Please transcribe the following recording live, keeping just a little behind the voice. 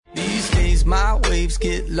waves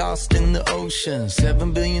get lost in the ocean.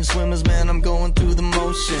 7 billion swimmers, man, I'm going through the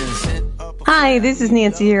motions. Hi, this is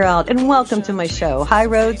Nancy Yearout, and welcome to my show, High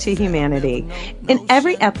Road to Humanity. In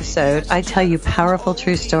every episode, I tell you powerful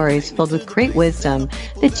true stories filled with great wisdom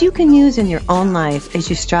that you can use in your own life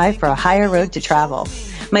as you strive for a higher road to travel.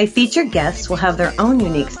 My featured guests will have their own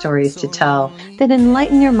unique stories to tell that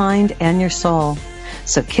enlighten your mind and your soul.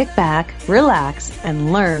 So kick back, relax,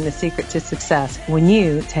 and learn the secret to success when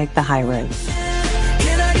you take the high road.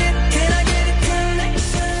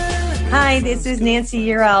 Hi, this is Nancy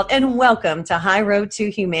Yearout, and welcome to High Road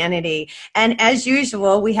to Humanity. And as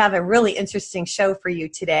usual, we have a really interesting show for you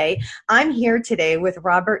today. I'm here today with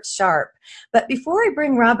Robert Sharp. But before I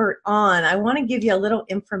bring Robert on, I want to give you a little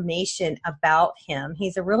information about him.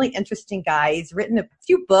 He's a really interesting guy. He's written a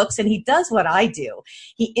few books, and he does what I do.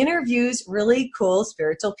 He interviews really cool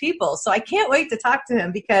spiritual people. So I can't wait to talk to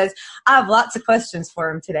him because I have lots of questions for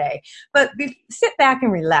him today. But sit back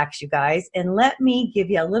and relax, you guys, and let me give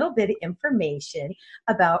you a little bit of information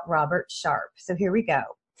about Robert Sharp. So here we go.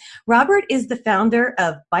 Robert is the founder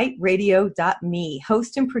of BiteRadio.me,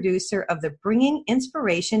 host and producer of the Bringing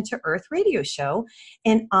Inspiration to Earth radio show,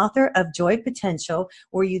 and author of Joy Potential,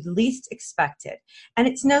 Where You'd Least Expect It. And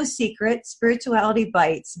it's no secret, Spirituality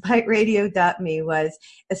Bites, BiteRadio.me, was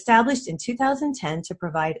established in 2010 to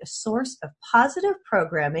provide a source of positive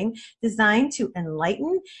programming designed to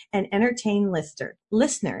enlighten and entertain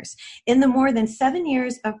listeners. In the more than 7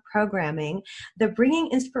 years of programming, the Bringing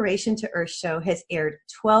Inspiration to Earth show has aired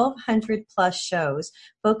 1,200 plus shows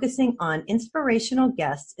focusing on inspirational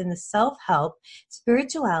guests in the self-help,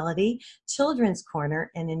 spirituality, children's corner,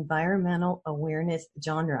 and environmental awareness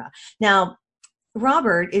genre. Now,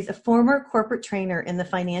 Robert is a former corporate trainer in the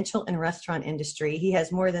financial and restaurant industry. He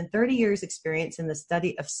has more than 30 years experience in the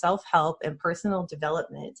study of self-help and personal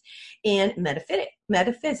development and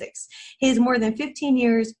metaphysics. He has more than 15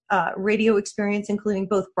 years radio experience, including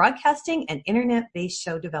both broadcasting and internet-based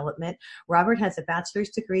show development. Robert has a bachelor's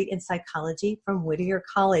degree in psychology from Whittier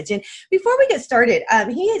College. And before we get started,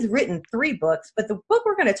 he has written 3 books, but the book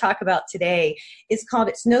we're going to talk about today is called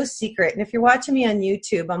It's No Secret. And if you're watching me on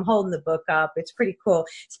YouTube, I'm holding the book up. It's pretty cool.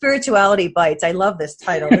 Spirituality Bites. I love this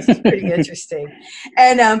title. This is pretty interesting.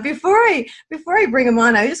 And before I bring him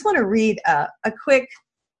on, I just want to read a quick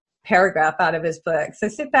paragraph out of his book. So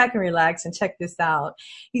sit back and relax and check this out.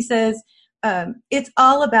 He says, it's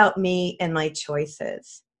all about me and my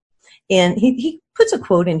choices. And he puts a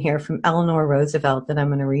quote in here from Eleanor Roosevelt that I'm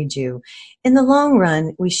going to read you. In the long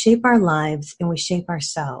run, we shape our lives and we shape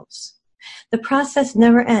ourselves. The process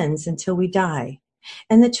never ends until we die.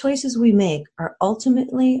 And the choices we make are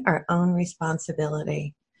ultimately our own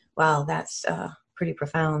responsibility. Wow, that's pretty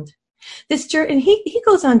profound. This journey, and he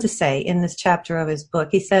goes on to say in this chapter of his book,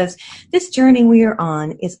 he says, this journey we are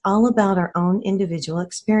on is all about our own individual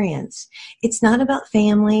experience. It's not about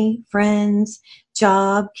family, friends,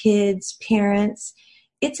 job, kids, parents.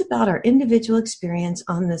 It's about our individual experience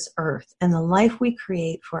on this earth and the life we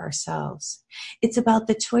create for ourselves. It's about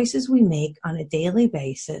the choices we make on a daily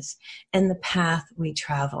basis and the path we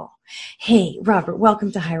travel. Hey, Robert,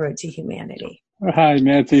 welcome to High Road to Humanity. Hi,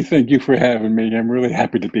 Nancy. Thank you for having me. I'm really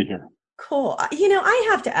happy to be here. Cool. You know, I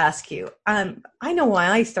have to ask you, I know why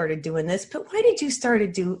I started doing this, but why did you start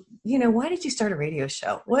a radio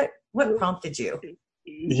show? What prompted you?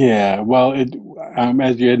 Yeah, well,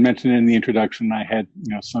 as you had mentioned in the introduction, I had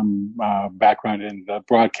some background in the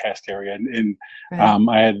broadcast area, and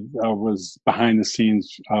right. I was behind the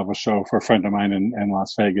scenes of a show for a friend of mine in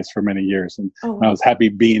Las Vegas for many years, and I was happy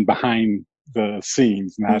being behind the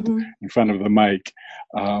scenes, not in front of the mic.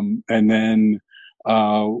 And then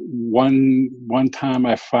one time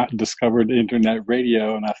I discovered internet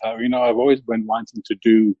radio, and I thought, I've always been wanting to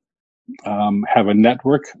do. Have a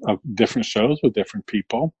network of different shows with different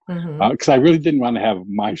people, because I really didn't want to have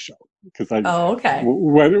my show. Because when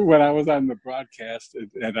I was on the broadcast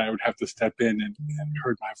and I would have to step in and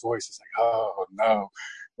heard my voice, it's like, oh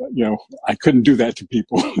no, I couldn't do that to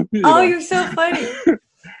people. You're so funny.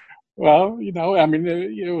 Well, it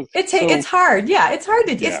was. It's hard. Yeah, it's hard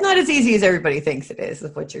to. Yeah. It's not as easy as everybody thinks it is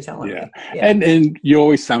what you're telling me. Yeah, and you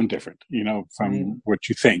always sound different, from what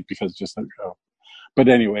you think, because just. But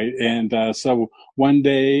anyway, and so one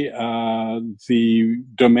day, the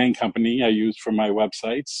domain company I used for my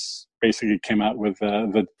websites basically came out with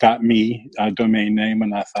the .me domain name,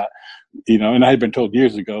 and I thought, and I had been told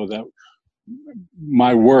years ago that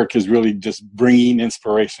my work is really just bringing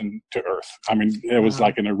inspiration to Earth. I mean, it was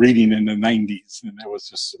like in a reading in the 90s, and it was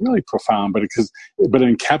just really profound, but it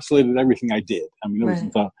encapsulated everything I did. I mean, it was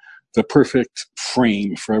the perfect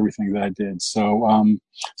frame for everything that I did. So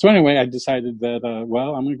so anyway, I decided that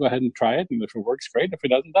well, I'm going to go ahead and try it, and if it works, great. If it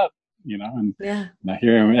doesn't, and now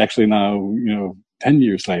here I'm actually now 10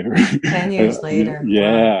 years later. 10 years later.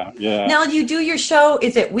 Yeah, wow. yeah. Now, you do your show,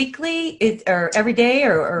 is it weekly or every day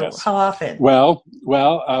or Yes. how often? Well,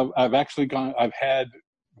 I've actually I've had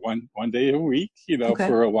one day a week, Okay.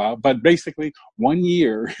 for a while, but basically 1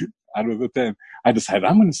 year out of the 10, I decided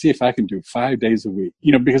I'm going to see if I can do 5 days a week,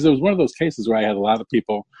 because it was one of those cases where I had a lot of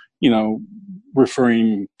people,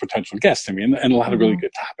 referring potential guests to me and a lot of really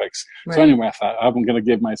good topics. Right. So anyway, I thought I'm going to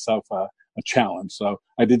give myself a challenge. So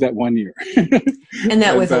I did that 1 year. And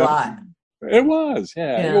that was a lot. It was,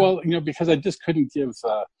 yeah. Well, because I just couldn't give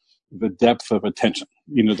the depth of attention,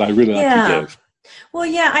 that I really like to give. Well,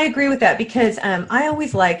 yeah, I agree with that because I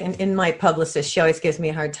always like, and my publicist, she always gives me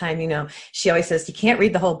a hard time, she always says, you can't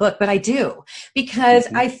read the whole book, but I do because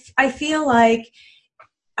I feel like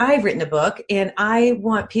I've written a book and I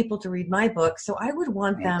want people to read my book. So I would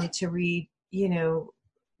want them to read,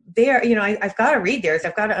 I've got to read theirs.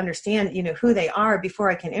 I've got to understand, who they are before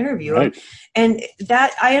I can interview them. And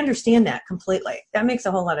that I understand that completely. That makes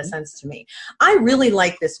a whole lot of sense to me. I really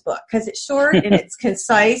like this book because it's short and it's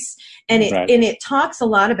concise and it talks a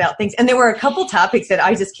lot about things. And there were a couple topics that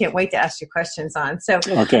I just can't wait to ask you questions on. So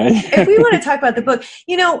if we want to talk about the book,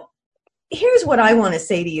 here's what I want to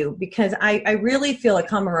say to you, because I really feel a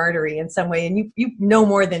camaraderie in some way. And you know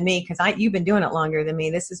more than me because you've been doing it longer than me.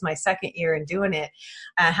 This is my second year in doing it,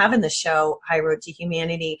 having the show, High Road to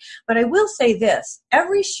Humanity. But I will say this,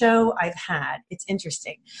 every show I've had, it's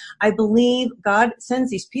interesting. I believe God sends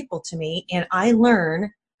these people to me and I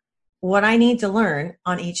learn what I need to learn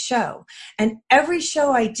on each show. And every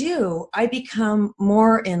show I do, I become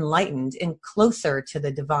more enlightened and closer to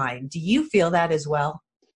the divine. Do you feel that as well?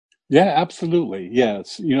 Yeah, absolutely.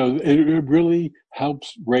 Yes. It really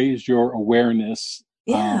helps raise your awareness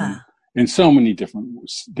in so many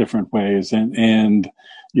different ways. And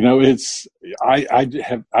it's,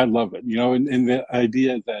 I love it, and the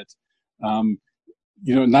idea that,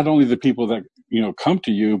 not only the people that, come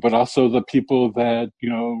to you, but also the people that,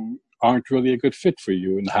 aren't really a good fit for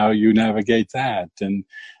you and how you navigate that.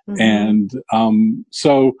 And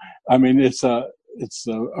so, I mean, it's a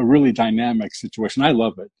really dynamic situation. I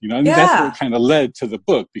love it, and that's what kind of led to the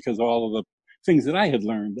book because of all of the things that I had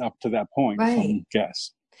learned up to that point from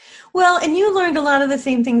guests. Well, and you learned a lot of the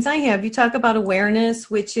same things I have. You talk about awareness,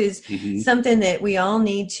 which is something that we all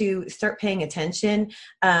need to start paying attention.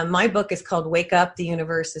 My book is called Wake Up, the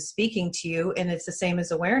Universe is Speaking to You, and it's the same as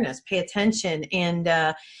awareness. Pay attention.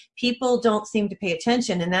 And people don't seem to pay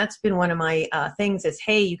attention. And that's been one of my things is,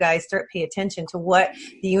 hey, you guys start pay attention to what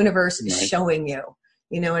the universe is showing you.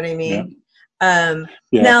 You know what I mean?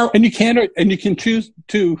 Now, and you can choose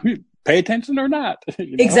to pay attention or not.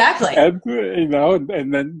 Exactly. And,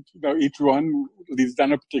 and then each one leads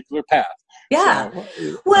down a particular path. Yeah.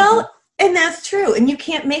 So, and that's true. And you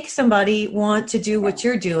can't make somebody want to do what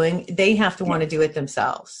you're doing. They have to want to do it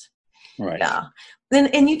themselves. Right. Yeah.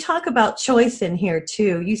 And you talk about choice in here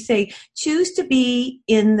too. You say choose to be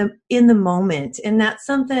in the moment, and that's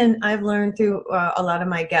something I've learned through a lot of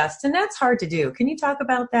my guests, and that's hard to do. Can you talk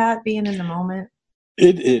about that, being in the moment?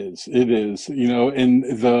 It is, and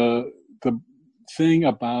the thing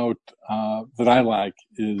about that I like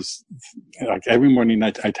is like every morning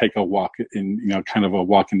I take a walk in, kind of a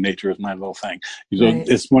walk in nature is my little thing.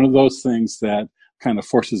 It's one of those things that kind of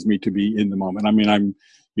forces me to be in the moment. I mean, I'm,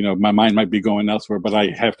 my mind might be going elsewhere, but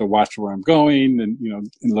I have to watch where I'm going and,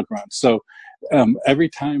 and look around. So every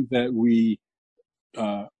time that we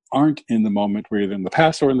aren't in the moment, we're either in the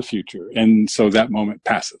past or in the future. And so that moment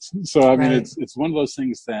passes. So, I mean, it's one of those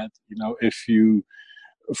things that, if you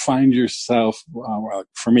find yourself,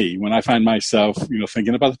 for me, when I find myself,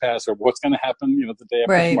 thinking about the past or what's going to happen, the day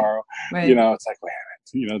after tomorrow, it's like, wait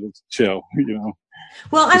a minute, chill,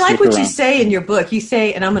 Well, I like what you say in your book. You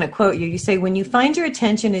say, and I'm going to quote you, you say, when you find your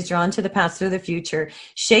attention is drawn to the past or the future,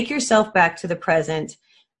 shake yourself back to the present.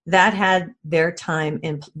 That had their time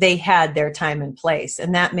they had their time and place.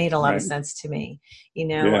 And that made a lot of sense to me,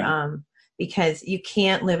 because you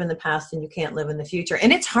can't live in the past and you can't live in the future.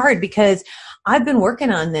 And it's hard because I've been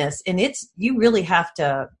working on this and you really have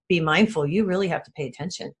to be mindful. You really have to pay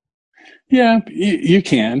attention. Yeah, you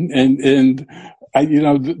can. And I,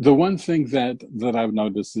 the one thing that I've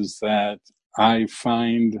noticed is that I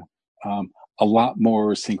find a lot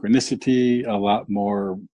more synchronicity, a lot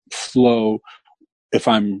more flow if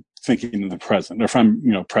I'm thinking in the present, or if I'm,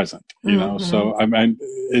 present, so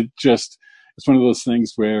it's one of those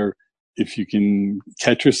things where if you can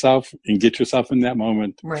catch yourself and get yourself in that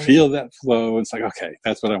moment, feel that flow, it's like, okay,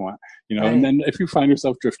 that's what I want, and then if you find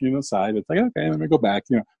yourself drifting aside, it's like, okay, let me go back.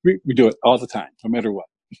 We do it all the time, no matter what.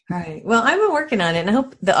 Right. Well, I've been working on it, and I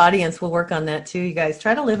hope the audience will work on that too. You guys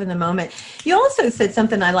try to live in the moment. You also said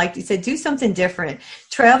something I liked. You said, do something different,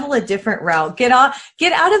 travel a different route, get out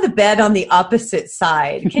of the bed on the opposite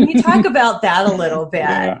side. Can you talk about that a little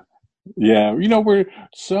bit? Yeah.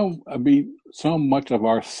 So much of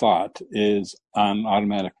our thought is on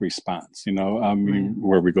automatic response,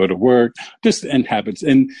 where we go to work, just and habits.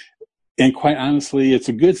 And quite honestly, it's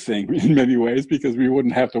a good thing in many ways, because we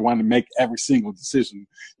wouldn't have to want to make every single decision,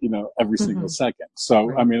 every single second.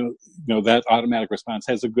 So, that automatic response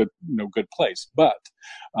has a good place. But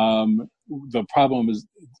the problem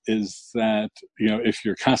is that, if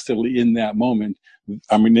you're constantly in that moment,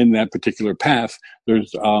 in that particular path,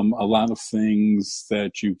 there's a lot of things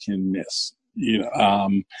that you can miss, in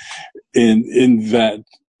that.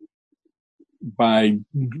 By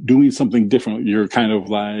doing something different, you're kind of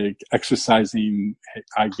like exercising.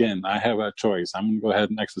 Again, I have a choice. I'm going to go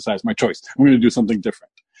ahead and exercise my choice. I'm going to do something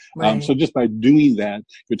different. Right. So just by doing that,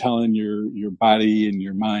 you're telling your body and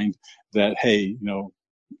your mind that, hey,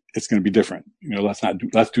 it's going to be different.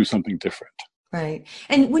 Let's do something different. Right.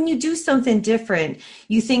 And when you do something different,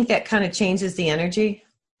 you think that kind of changes the energy?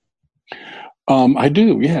 I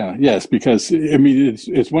do. Yeah. Yes. Because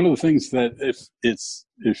it's one of the things that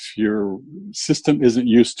if your system isn't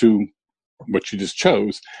used to what you just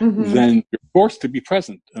chose, then you're forced to be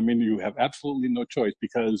present. You have absolutely no choice,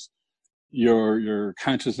 because your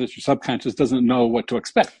consciousness, your subconscious doesn't know what to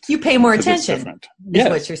expect. You pay more attention. Is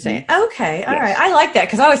what you're saying. Okay. All right. I like that,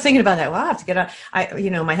 because I was thinking about that. Well, I have to get on.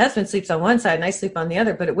 My husband sleeps on one side and I sleep on the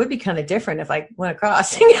other, but it would be kind of different if I went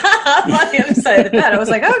across on the other side of the bed. I was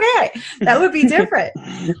like, okay, that would be different.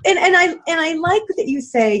 And I like that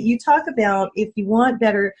you talk about, if you want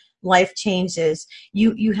better life changes,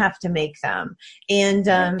 you have to make them. And,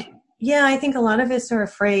 yeah, I think a lot of us are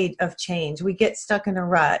afraid of change. We get stuck in a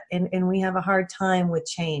rut, and we have a hard time with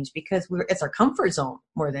change because it's our comfort zone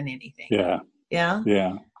more than anything. Yeah. Yeah?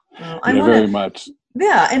 Yeah. Well, very much.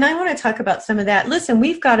 Yeah, and I want to talk about some of that. Listen,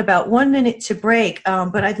 we've got about 1 minute to break,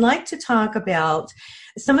 but I'd like to talk about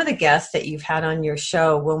some of the guests that you've had on your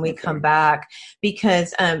show when we come back,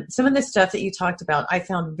 because some of the stuff that you talked about I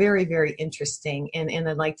found very, very interesting, and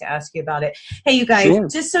I'd like to ask you about it. Hey, you guys,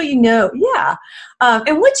 just so you know,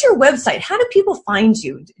 and what's your website? How do people find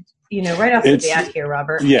you? Right off the bat here,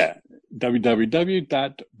 Robert. Yeah,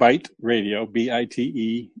 www.biteradio,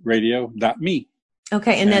 BITE radio.me.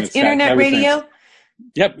 Okay, and that's internet radio?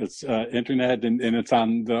 Yep, it's internet, and it's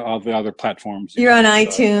on all the other platforms. You're on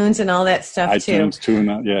iTunes and all that stuff iTunes, too.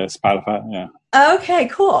 Spotify, yeah. Okay,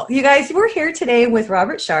 cool. You guys, we're here today with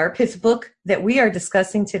Robert Sharp. His book that we are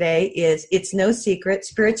discussing today is It's No Secret,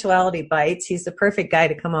 Spirituality Bites. He's the perfect guy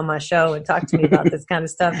to come on my show and talk to me about this kind of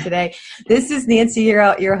stuff today. This is Nancy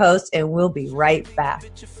Yearout, your host, and we'll be right back.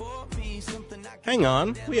 Hang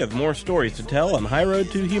on, we have more stories to tell on High Road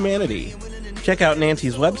to Humanity. Check out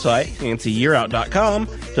Nancy's website, nancyyearout.com,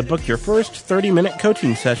 to book your first 30-minute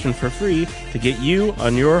coaching session for free to get you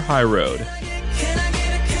on your high road.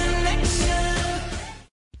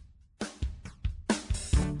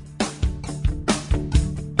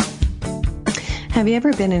 Have you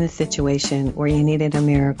ever been in a situation where you needed a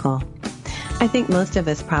miracle? I think most of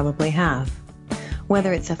us probably have.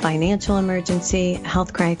 Whether it's a financial emergency,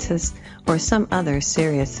 health crisis, or some other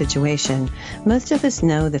serious situation, most of us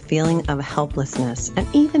know the feeling of helplessness and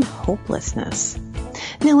even hopelessness.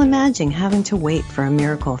 Now imagine having to wait for a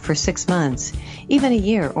miracle for 6 months, even a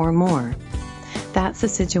year or more. That's the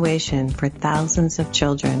situation for thousands of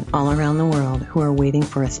children all around the world who are waiting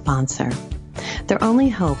for a sponsor. Their only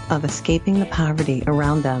hope of escaping the poverty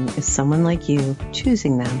around them is someone like you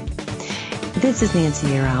choosing them. This is Nancy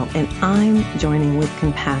Yearout, and I'm joining with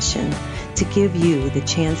compassion to give you the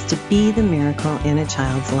chance to be the miracle in a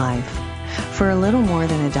child's life. For a little more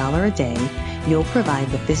than $1 a day, you'll provide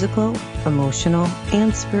the physical, emotional,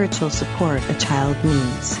 and spiritual support a child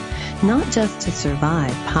needs, not just to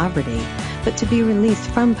survive poverty, but to be released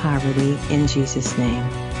from poverty in Jesus' name.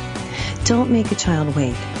 Don't make a child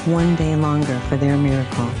wait one day longer for their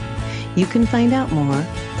miracle. You can find out more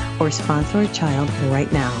or sponsor a child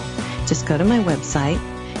right now. Just go to my website,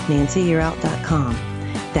 nancyyearout.com.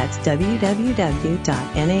 That's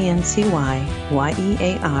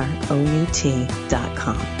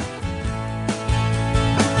www.nancyyearout.com.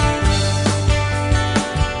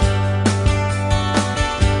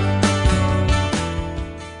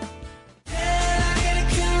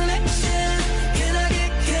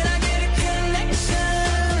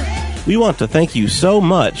 We want to thank you so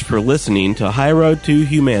much for listening to High Road to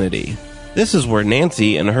Humanity. This is where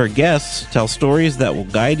Nancy and her guests tell stories that will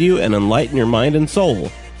guide you and enlighten your mind and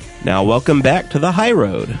soul. Now, welcome back to the High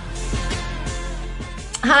Road.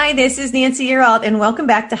 Hi, this is Nancy Yearout, and welcome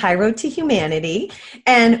back to High Road to Humanity.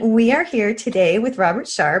 And we are here today with Robert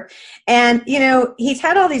Sharp. And, you know, he's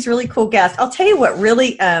had all these really cool guests. I'll tell you what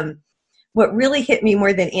really hit me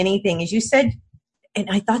more than anything is you said, and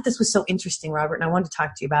I thought this was so interesting, Robert, and I wanted to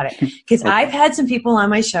talk to you about it, because I've had some people on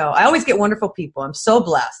my show. I always get wonderful people. I'm so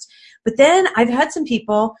blessed. But then I've had some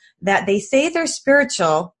people that they say they're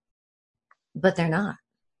spiritual, but they're not.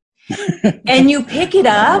 And you pick it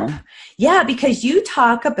up. Yeah, because you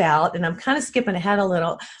talk about, and I'm kind of skipping ahead a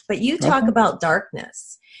little, but you talk about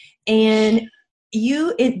darkness. And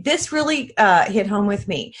this really hit home with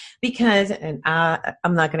me because, and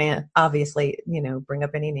I'm not going to obviously, bring up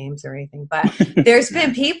any names or anything, but there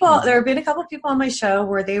have been a couple of people on my show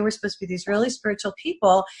where they were supposed to be these really spiritual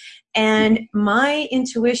people. And my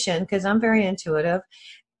intuition, because I'm very intuitive,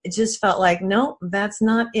 it just felt like, no, that's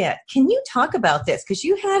not it. Can you talk about this? Because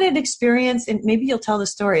you had an experience, and maybe you'll tell the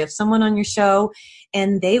story of someone on your show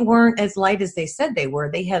and they weren't as light as they said they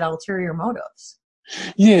were. They had ulterior motives.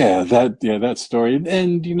 Yeah, that story.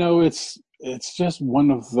 And, it's just one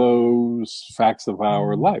of those facts of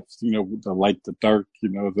our life, the light, the dark,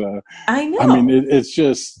 I know. I mean, it's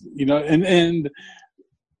just, and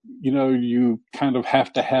you kind of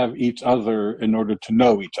have to have each other in order to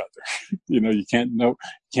know each other. You can't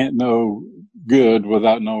know good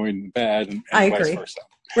without knowing bad, and I vice agree. versa.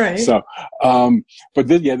 Right. So, but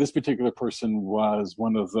this particular person was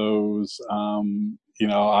one of those, I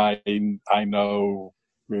know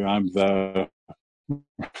I'm the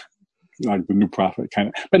new prophet kind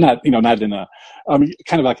of, but not in a,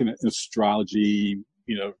 kind of like an astrology,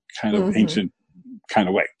 kind of ancient kind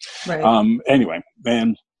of way. Right. Anyway,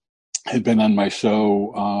 and had been on my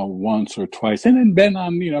show once or twice, and then been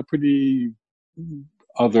on pretty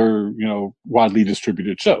other widely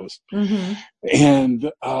distributed shows. Mm-hmm.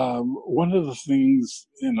 And one of the things,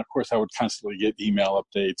 and of course I would constantly get email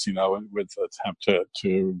updates, with the attempt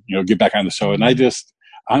to get back on the show, and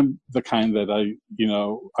I'm the kind that I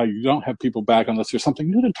don't have people back unless there's something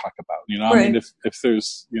new to talk about. Right. I mean, if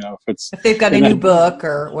there's, if they've got a new book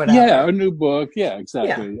or whatever. Yeah, a new book. Yeah,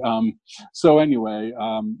 exactly. Yeah. So anyway,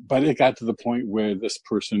 but it got to the point where this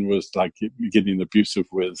person was like getting abusive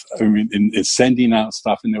with, and sending out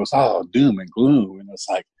stuff, and there was doom and gloom, and it's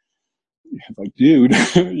like, dude,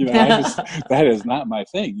 that is not my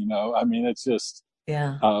thing. I mean, it's just.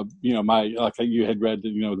 Yeah. Like you had read,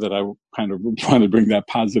 that I kind of want to bring that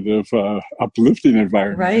positive, uplifting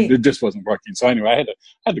environment. Right. It just wasn't working. So anyway, I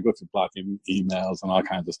had to go through blocking emails and all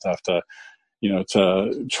kinds of stuff to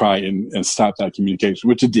try and stop that communication,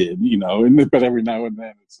 which it did, but every now and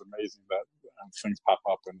then it's amazing that things pop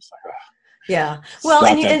up and it's like, yeah. Well,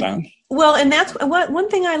 and that's one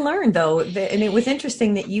thing I learned though, and it was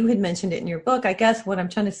interesting that you had mentioned it in your book. I guess what I'm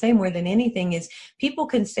trying to say more than anything is people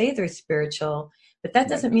can say they're spiritual, but that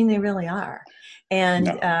doesn't mean they really are.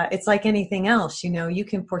 And it's like anything else, you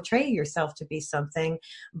can portray yourself to be something,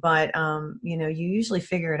 but, you usually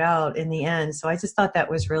figure it out in the end. So I just thought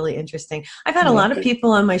that was really interesting. I've had a lot of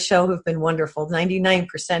people on my show who've been wonderful.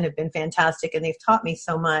 99% have been fantastic, and they've taught me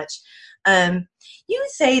so much. You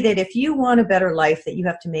say that if you want a better life, that you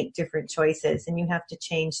have to make different choices and you have to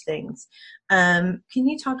change things. Can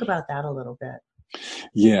you talk about that a little bit?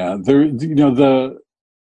 Yeah, the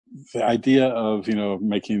idea of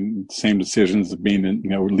making the same decisions being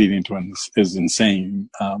leading to is insane,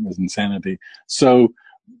 is insanity. So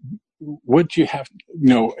what you have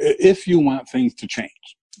if you want things to change,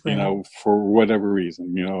 for whatever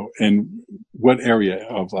reason, in what area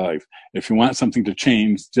of life, if you want something to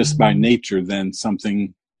change just by nature, then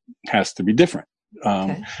something has to be different.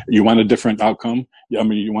 You want a different outcome.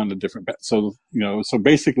 You want a different, so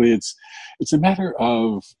basically it's a matter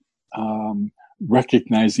of,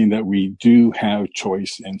 recognizing that we do have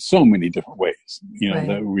choice in so many different ways, right.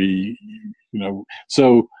 that we,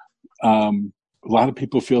 so, a lot of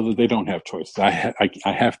people feel that they don't have choice. I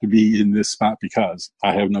have to be in this spot because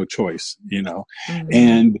I have no choice, mm-hmm.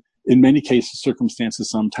 And in many cases, circumstances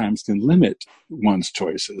sometimes can limit one's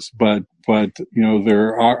choices, but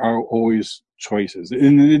there are always choices.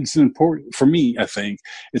 And it's important for me, I think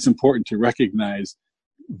it's important to recognize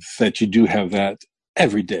that you do have that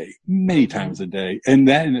every day, many times a day. And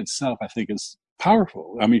that in itself, I think, is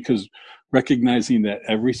powerful. Because recognizing that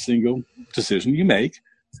every single decision you make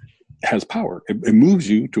has power. It moves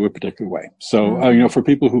you to a particular way. So, for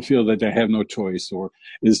people who feel that they have no choice, or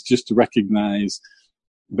is just to recognize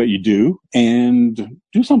that you do and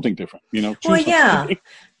do something different, Well, yeah.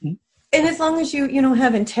 And as long as you know,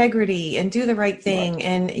 have integrity and do the right thing, Right.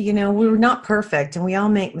 and, you know, we're not perfect and we all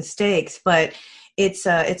make mistakes, but it's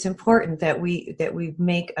important that we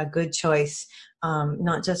make a good choice,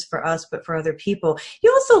 not just for us, but for other people.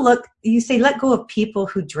 You also you say, let go of people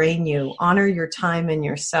who drain you, honor your time and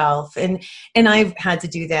yourself. And I've had to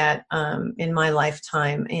do that, in my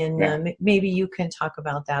lifetime. And maybe you can talk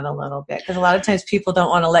about that a little bit, because a lot of times people don't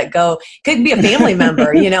want to let go. Could be a family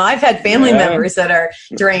member. You know, I've had family members that are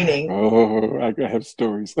draining. Oh, I have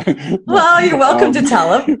stories. Well, you're welcome to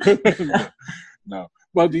tell them. No.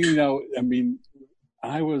 Well, do you know, I mean,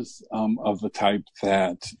 I was of the type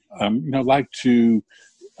that, like to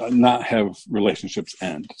not have relationships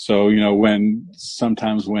end. So, you know,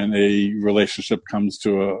 sometimes when a relationship comes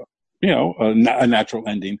to a natural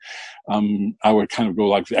ending, I would kind of go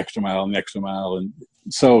like the extra mile. And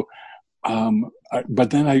so, but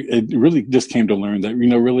then it really just came to learn that, you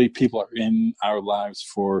know, really people are in our lives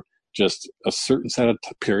for just a certain set of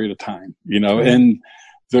period of time, you know, and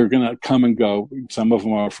they're going to come and go. Some of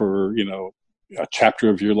them are for, you know, a chapter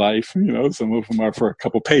of your life, you know, some of them are for a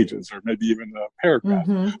couple pages or maybe even a paragraph,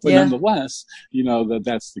 but nonetheless, you know,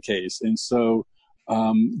 that's the case. And so,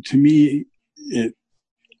 to me,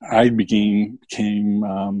 I came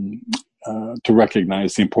to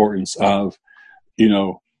recognize the importance of, you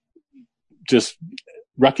know, just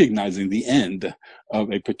recognizing the end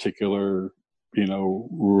of a particular, you know,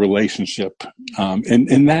 relationship.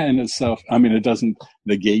 And that in itself, I mean, it doesn't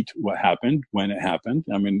negate what happened when it happened.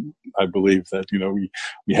 I mean, I believe that, you know,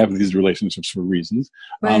 we have these relationships for reasons.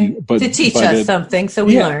 Right. But to teach us something, so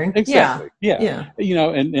we learn. Exactly. Yeah. You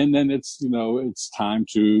know, and then it's, you know, it's time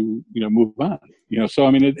to, you know, move on. You know, so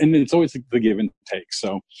I mean, and it's always the give and take.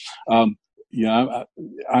 So, you know,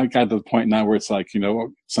 I got to the point now where it's like, you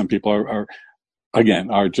know, some people are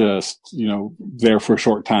just, you know, there for a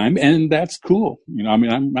short time, and that's cool. You know, I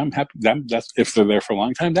mean, I'm happy that's if they're there for a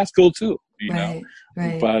long time, that's cool too, you know.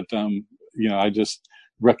 Right. But, you know, I just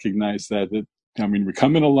recognize that we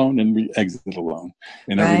come in alone and we exit alone.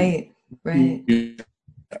 And right.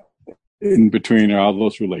 In between are all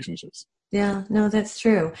those relationships. Yeah, no, that's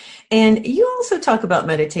true. And you also talk about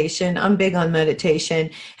meditation. I'm big on meditation.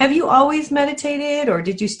 Have you always meditated, or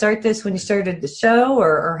did you start this when you started the show,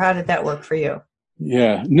 or how did that work for you?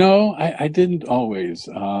 Yeah, no, I didn't always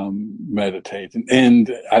meditate.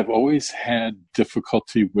 And I've always had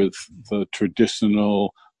difficulty with the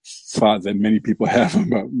traditional thought that many people have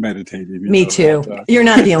about meditating. Me too. You're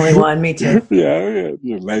not the only one. Me too. Yeah,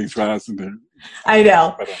 your legs crossed. I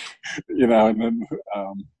know. But, you know, and then,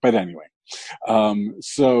 but anyway.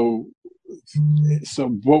 So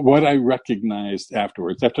what I recognized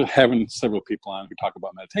afterwards, after having several people on who talk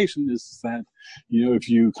about meditation, is that, you know, if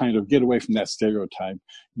you kind of get away from that stereotype,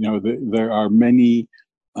 you know, there are many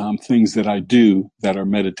things that I do that are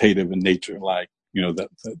meditative in nature, like, you know, the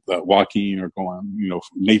walking or go on, you know,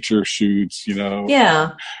 nature shoots, you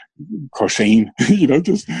know, crocheting, you know,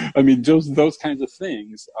 just, I mean, just those kinds of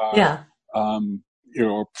things are, you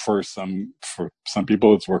know, for some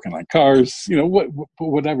people it's working on cars, you know,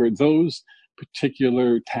 whatever. Those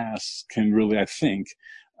particular tasks can really, I think,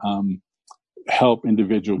 help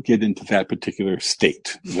individual get into that particular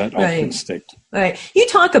state, that ultimate state. Right. You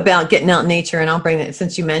talk about getting out in nature, and I'll bring it,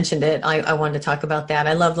 since you mentioned it, I wanted to talk about that.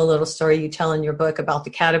 I love the little story you tell in your book about the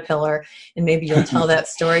caterpillar, and maybe you'll tell that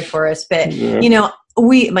story for us. But, you know,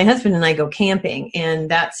 my husband and I go camping, and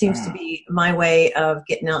that seems to be my way of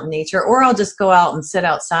getting out in nature, or I'll just go out and sit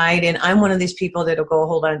outside. And I'm one of these people that'll go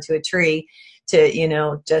hold on to a tree to, you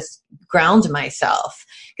know, just ground myself,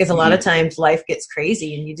 because a lot of times life gets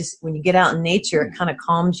crazy, and when you get out in nature, it kind of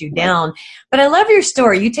calms you down. But I love your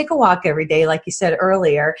story. You take a walk every day, like you said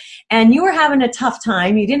earlier, and you were having a tough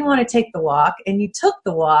time. You didn't want to take the walk, and you took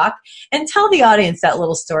the walk. And tell the audience that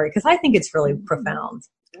little story, because I think it's really profound.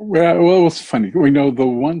 Well, it was funny. We know the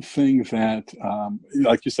one thing that,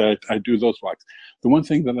 like you said, I do those walks. The one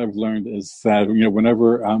thing that I've learned is that, you know,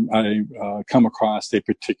 whenever I come across a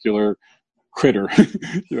particular critter,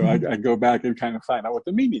 you know, I go back and kind of find out what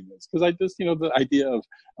the meaning is, because I just, you know, the idea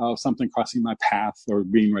of something crossing my path or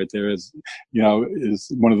being right there is, you know,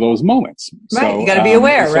 is one of those moments. Right, so, you got to be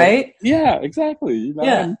aware, right? Yeah, exactly. You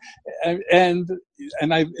know, and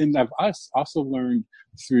I've also learned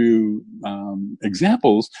through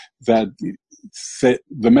examples that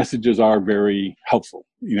the messages are very helpful,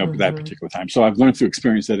 you know, that particular time. So I've learned through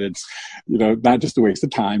experience that it's, you know, not just a waste of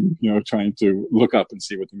time, you know, trying to look up and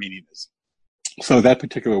see what the meaning is. So that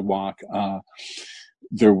particular walk,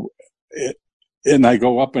 and I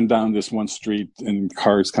go up and down this one street, and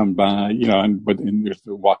cars come by, you know, but in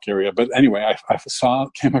the walk area. But anyway, I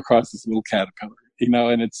came across this little caterpillar, you know,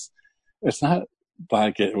 and it's not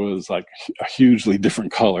like it was like a hugely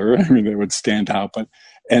different color. I mean, they would stand out,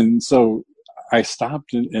 and so I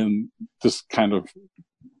stopped and just kind of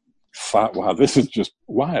thought, wow, this is just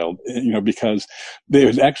wild, because they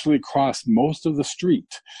had actually crossed most of the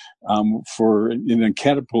street. In a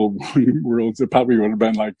caterpillar world, it probably would have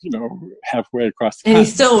been like, halfway across the And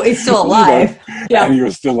he's still alive. Yeah. And he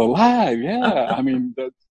was still alive. Yeah. I mean,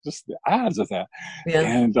 just the odds of that. Yeah.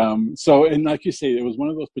 And and like you say, it was one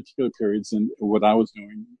of those particular periods, and what I was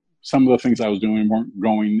doing, some of the things I was doing weren't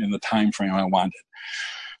going in the time frame I wanted.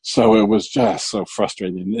 So it was just so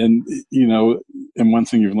frustrating. And, and one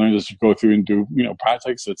thing you've learned as you go through and do,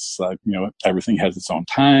 projects, it's like, everything has its own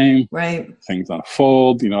time. Right. Things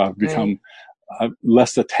unfold. I've become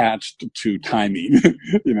less attached to timing,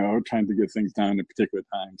 trying to get things done at particular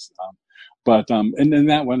times. And then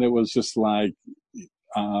that one, it was just like,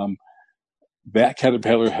 that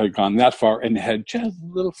caterpillar had gone that far and had just a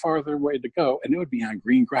little farther way to go, and it would be on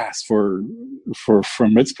green grass for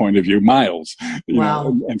from its point of view, miles,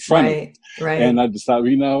 in front of it. Right. And I just thought,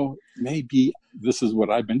 maybe this is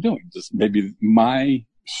what I've been doing. Just maybe my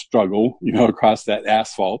struggle, across that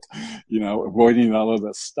asphalt, avoiding all of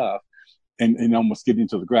that stuff and almost getting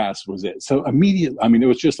to the grass was it. So immediately, it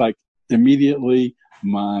was just like immediately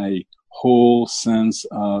my whole sense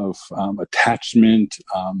of attachment,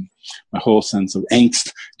 my whole sense of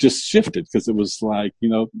angst just shifted, because it was like,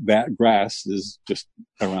 that grass is just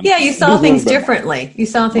around. Yeah, you saw things differently. You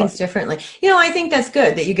saw things differently. I think that's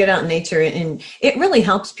good that you get out in nature, and it really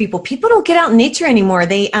helps people. People don't get out in nature anymore.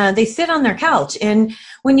 They sit on their couch, and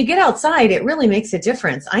when you get outside, it really makes a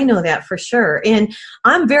difference. I know that for sure. And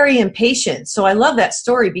I'm very impatient. So I love that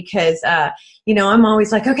story because, I'm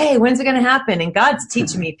always like, okay, when's it going to happen? And God's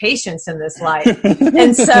teaching me patience in this life. And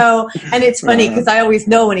it's funny because I always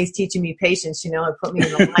know when he's teaching me patience, it put me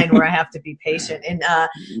in the line where I have to be patient. And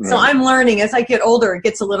so I'm learning as I get older, it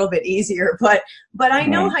gets a little bit easier, but I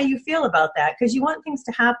know how you feel about that, because you want things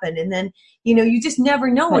to happen. And then, you just never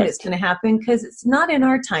know when it's going to happen, because it's not in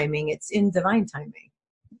our timing. It's in divine timing.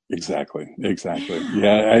 Exactly.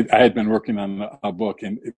 Yeah. I had been working on a book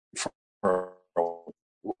for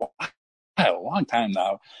a long time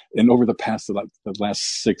now, and over the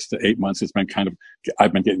last 6 to 8 months, it's been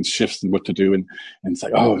I've been getting shifts in what to do, and it's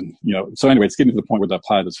like, so anyway, it's getting to the point where the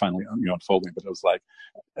plot is finally unfolding. But it was like,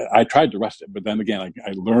 I tried to rush it, but then again, I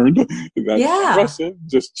learned that rush it,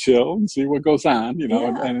 just chill and see what goes on,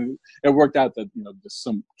 and it worked out that just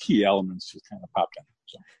some key elements just kind of popped in.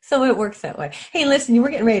 So it works that way. Hey, listen, we're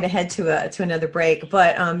getting ready to head to another break,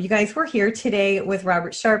 but you guys, we're here today with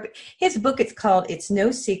Robert Sharp. His book, it's called "It's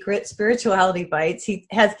No Secret: Spirituality Bites."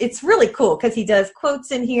 It's really cool because he does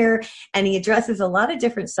quotes in here, and he addresses a lot of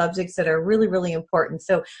different subjects that are really, really important.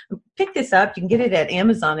 So pick this up. You can get it at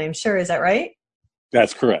Amazon, I'm sure. Is that right?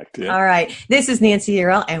 That's correct. Yeah. All right. This is Nancy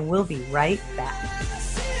Yearout, and we'll be right back.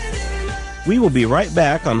 We will be right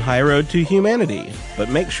back on High Road to Humanity, but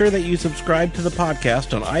make sure that you subscribe to the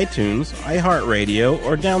podcast on iTunes, iHeartRadio,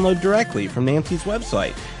 or download directly from Nancy's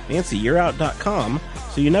website, nancyyearout.com,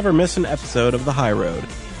 so you never miss an episode of The High Road.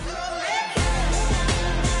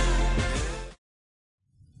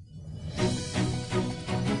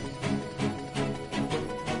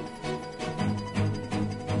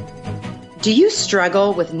 Do you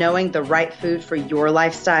struggle with knowing the right food for your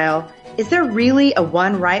lifestyle? Is there really a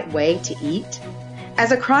one right way to eat?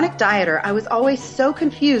 As a chronic dieter, I was always so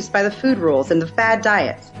confused by the food rules and the fad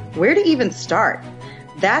diets. Where to even start?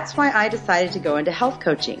 That's why I decided to go into health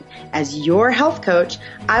coaching. As your health coach,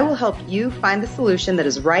 I will help you find the solution that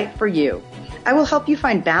is right for you. I will help you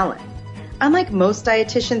find balance. Unlike most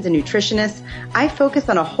dietitians and nutritionists, I focus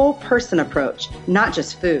on a whole person approach, not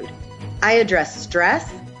just food. I address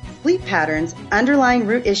stress, sleep patterns, underlying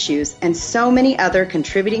root issues, and so many other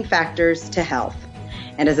contributing factors to health.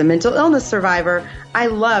 And as a mental illness survivor, I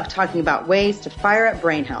love talking about ways to fire up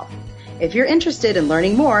brain health. If you're interested in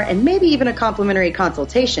learning more and maybe even a complimentary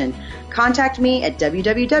consultation, contact me at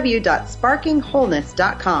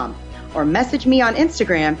www.sparkingwholeness.com or message me on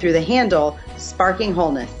Instagram through the handle Sparking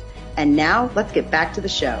Wholeness. And now let's get back to the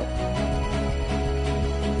show.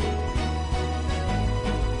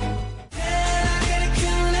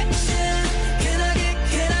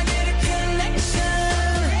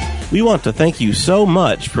 We want to thank you so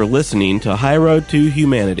much for listening to High Road to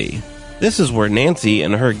Humanity. This is where Nancy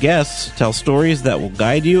and her guests tell stories that will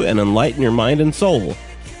guide you and enlighten your mind and soul.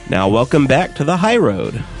 Now welcome back to the High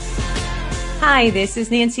Road. Hi, this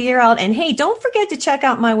is Nancy Yearout. And hey, don't forget to check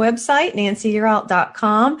out my website,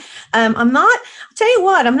 nancyyearout.com. I'm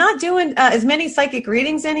not doing as many psychic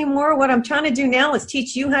readings anymore. What I'm trying to do now is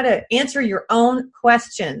teach you how to answer your own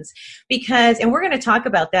questions and we're going to talk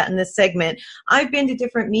about that in this segment. I've been to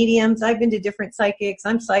different mediums. I've been to different psychics.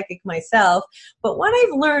 I'm psychic myself. But what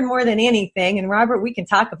I've learned more than anything, and Robert, we can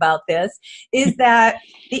talk about this, is that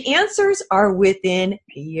the answers are within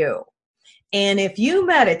you. And if you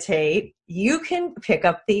meditate, you can pick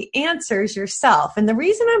up the answers yourself. And the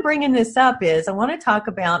reason I'm bringing this up is I want to talk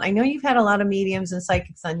about, I know you've had a lot of mediums and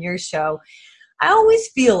psychics on your show. I always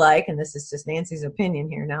feel like, and this is just Nancy's opinion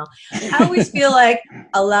here now, I always feel like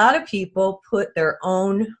a lot of people put their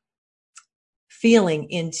own feeling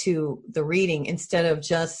into the reading instead of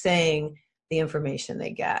just saying the information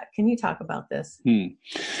they get. Can you talk about this?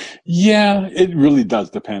 Yeah, it really does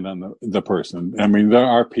depend on the person. I mean, there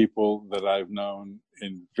are people that I've known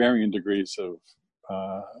in varying degrees of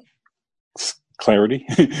clarity,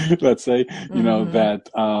 let's say, that,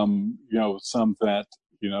 some that,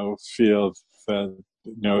 feel that,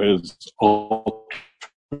 is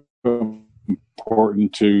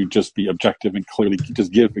important to just be objective and clearly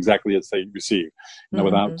just give exactly as they receive,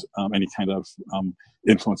 without any kind of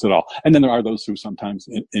influence at all. And then there are those who sometimes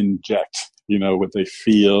inject, what they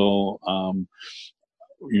feel,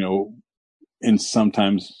 in some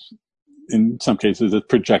cases it's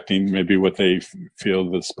projecting maybe what they feel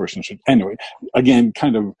this person should. Anyway, again,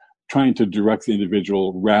 kind of trying to direct the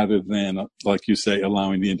individual rather than, like you say,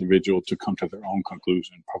 allowing the individual to come to their own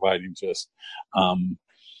conclusion, providing just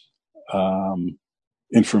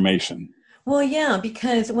information. Well, yeah,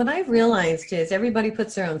 because what I've realized is everybody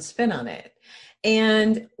puts their own spin on it.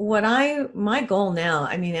 And my goal now,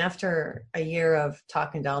 I mean, after a year of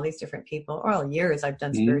talking to all these different people, or all years I've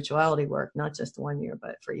done spirituality work, not just 1 year,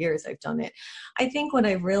 but for years I've done it. I think what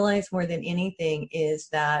I've realized more than anything is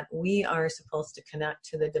that we are supposed to connect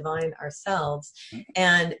to the divine ourselves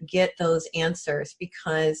and get those answers,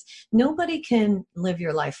 because nobody can live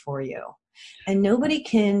your life for you. And nobody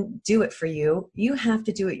can do it for you. You have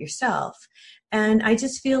to do it yourself. And I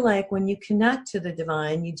just feel like when you connect to the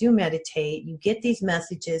divine, you do meditate, you get these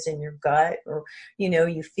messages in your gut, or,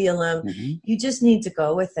 you feel them. You just need to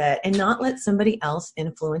go with it and not let somebody else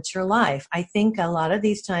influence your life. I think a lot of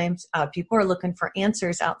these times people are looking for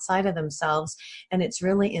answers outside of themselves, and it's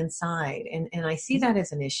really inside. And I see that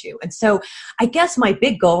as an issue. And so I guess my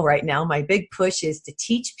big goal right now, my big push is to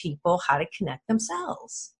teach people how to connect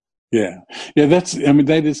themselves. Yeah,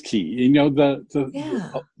 that is key.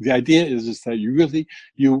 The idea is that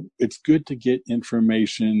it's good to get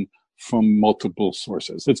information from multiple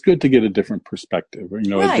sources. It's good to get a different perspective,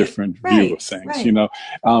 a different view of things.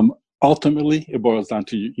 Ultimately it boils down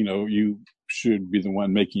to, you should be the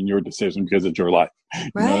one making your decision because it's your life.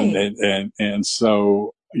 Right. And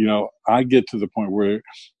so, I get to the point where,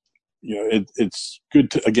 it's good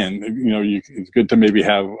to, again, it's good to maybe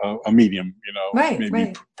have a medium,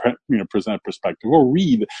 present a perspective, or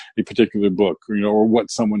read a particular book, or what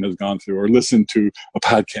someone has gone through, or listen to a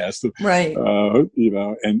podcast, right.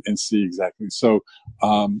 And see exactly. So,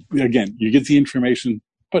 again, you get the information,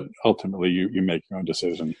 but ultimately you make your own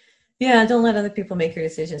decision. Yeah, don't let other people make your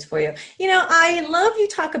decisions for you. I love you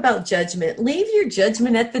talk about judgment. Leave your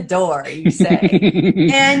judgment at the door, you say.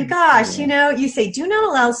 And gosh, you say, do not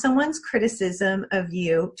allow someone's criticism of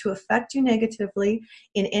you to affect you negatively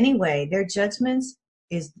in any way. Their judgment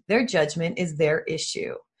is their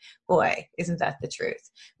issue. Boy, isn't that the truth?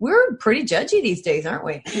 We're pretty judgy these days, aren't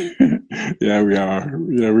we? Yeah, we are.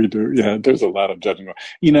 Yeah, we do. Yeah, there's a lot of judging.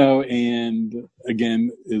 And again,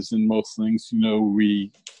 as in most things,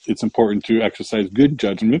 it's important to exercise good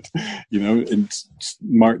judgment, and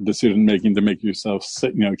smart decision making to make yourself,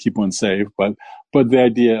 keep one safe. But the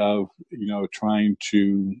idea of, trying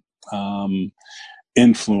to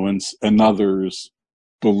influence another's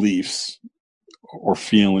beliefs or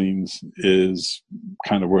feelings is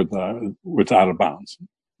kind of where it's out of bounds.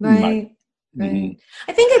 Right. Right.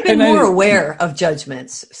 I think I've been more aware of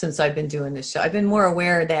judgments since I've been doing this show. I've been more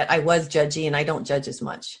aware that I was judgy and I don't judge as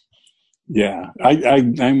much. Yeah,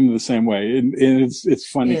 I'm the same way. And it's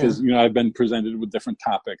funny because, I've been presented with different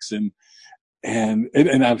topics and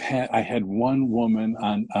I had one woman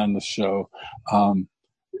on the show.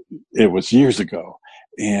 It was years ago.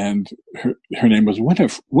 And her name was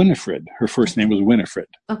Winifred. Her first name was Winifred.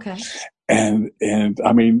 Okay. And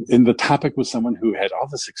I mean, and the topic was someone who had all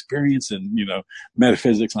this experience in,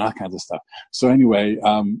 metaphysics and all kinds of stuff. So anyway,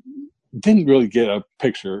 didn't really get a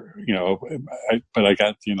picture, but I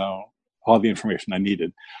got, all the information I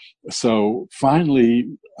needed. So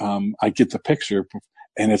finally, I get the picture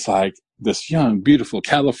and it's like, this young, beautiful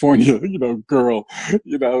California, girl,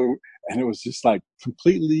 and it was just like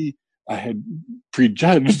completely, I had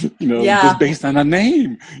prejudged, just based on a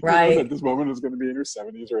name, right? That this woman was going to be in her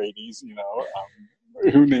 70s or 80s,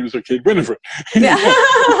 who names her kid Winifred?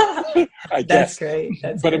 I guess. That's great.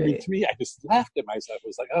 But I mean, to me, I just laughed at myself. I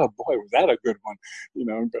was like, oh boy, was that a good one?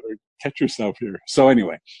 Better catch yourself here. So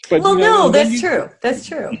anyway, but that's true. That's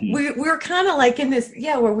true. Mm-hmm. We're kind of like in this,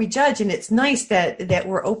 where we judge, and it's nice that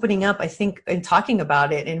we're opening up, I think, and talking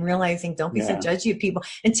about it and realizing don't be so judgy of people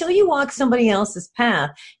until you walk somebody else's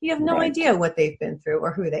path. You have no idea what they've been through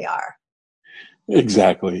or who they are.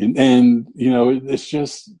 Exactly, and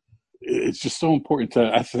it's just so important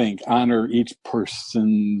to, I think, honor each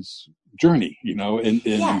person's journey, and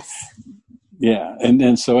yes. Yeah.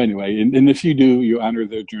 And so anyway, and if you honor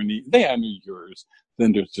their journey, they honor yours,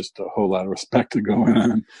 then there's just a whole lot of respect going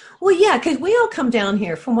on. Well, yeah, because we all come down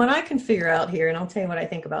here, from what I can figure out here, and I'll tell you what I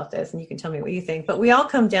think about this, and you can tell me what you think, but we all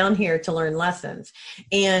come down here to learn lessons,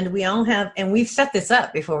 and we've set this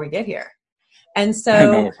up before we get here. And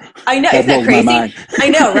so I know isn't that crazy? I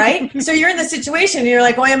know, right? So you're in the situation and you're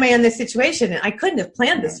like, why am I in this situation? And I couldn't have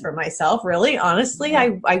planned this for myself, really. Honestly,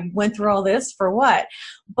 I went through all this for what?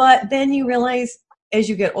 But then you realize as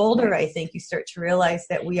you get older, I think you start to realize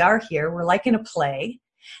that we are here. We're like in a play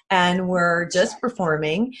and we're just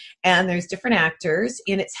performing and there's different actors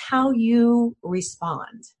and it's how you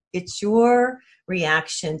respond. It's your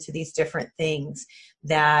reaction to these different things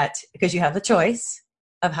because you have the choice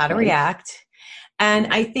of how to react.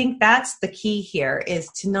 And I think that's the key here is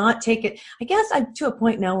to not take it. I guess I'm to a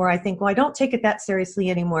point now where I think, well, I don't take it that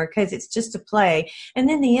seriously anymore because it's just a play. And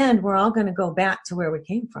in the end, we're all going to go back to where we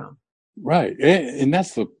came from. Right. And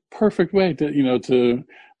that's the perfect way to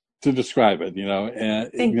describe it,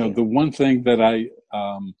 and, the one thing that I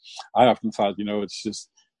often thought, it's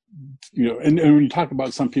just, and when you talk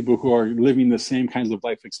about some people who are living the same kinds of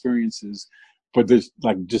life experiences, but there's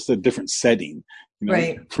like just a different setting.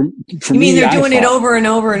 Right. For you mean they're doing it over and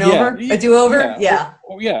over and over? A do-over? Yeah.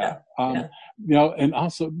 And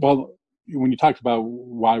also, well, when you talked about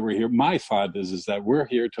why we're here, my thought is that we're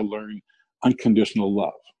here to learn unconditional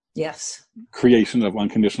love. Yes. Creation of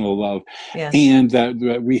unconditional love. Yes. And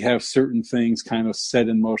that we have certain things kind of set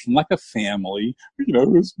in motion, like a family,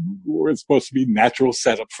 it's supposed to be natural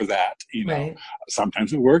setup for that, Right.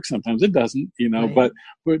 Sometimes it works, sometimes it doesn't, right. but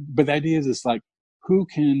the idea is it's like,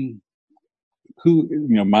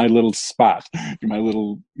 my little spot, my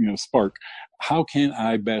little, spark, how can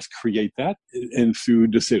I best create that? And through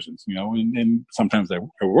decisions, and sometimes it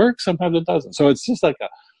works, sometimes it doesn't. So it's just like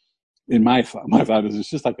my thought is it's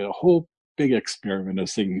just like a whole big experiment of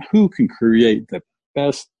seeing who can create the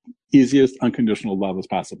best, easiest unconditional love as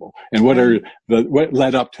possible, and what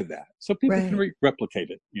led up to that, so people can replicate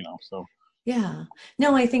it. So. Yeah,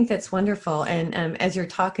 no, I think that's wonderful. And as you're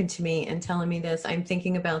talking to me and telling me this, I'm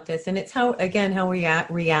thinking about this, and it's how we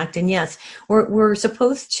react. And yes, we're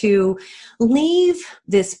supposed to leave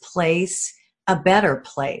this place a better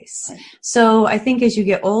place. Right. So I think as you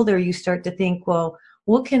get older, you start to think, well,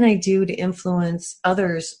 what can I do to influence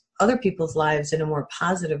other people's lives in a more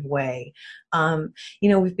positive way?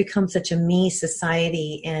 We've become such a me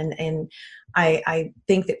society, and I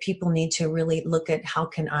think that people need to really look at how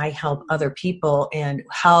can I help other people and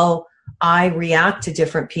how I react to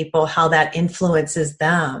different people, how that influences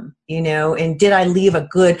them, and did I leave a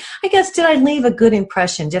good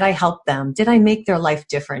impression? Did I help them? Did I make their life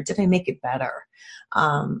different? Did I make it better?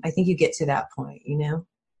 I think you get to that point,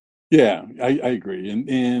 Yeah, I agree.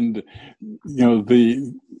 And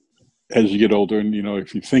as you get older and,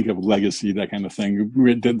 if you think of legacy, that kind of thing,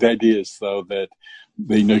 the idea is though that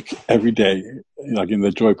every day, like in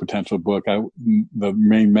the Joy Potential book, the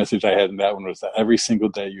main message I had in that one was that every single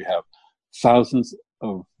day you have thousands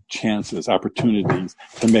of opportunities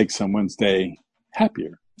to make someone's day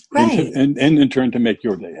happier. Right. And in turn to make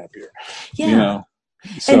your day happier. Yeah.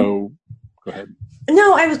 So go ahead.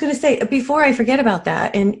 No, I was going to say, before I forget about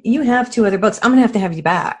that, and you have 2 other books. I'm going to have you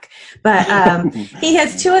back. But he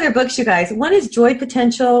has 2 other books, you guys. One is Joy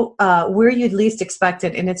Potential, Where You'd Least Expect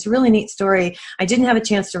It. And it's a really neat story. I didn't have a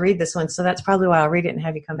chance to read this one, so that's probably why I'll read it and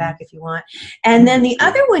have you come back if you want. And then the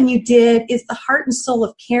other one you did is The Heart and Soul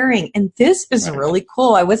of Caring. And this is really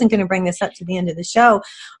cool. I wasn't going to bring this up to the end of the show,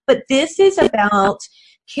 but this is about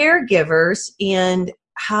caregivers and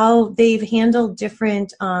how they've handled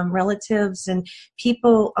different relatives and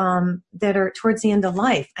people that are towards the end of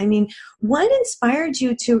life. I mean, what inspired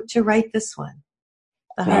you to write this one?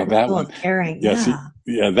 The Heart and Soul of Caring. Yes,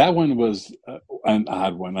 that one was an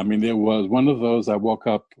odd one. I mean, it was one of those I woke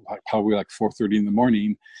up probably like 4:30 in the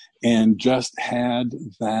morning and just had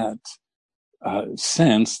that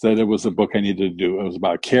sense that it was a book I needed to do. It was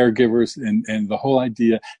about caregivers and the whole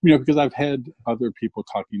idea, because I've had other people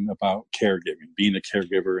talking about caregiving, being a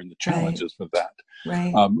caregiver and the challenges with that.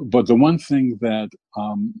 Right. But the one thing that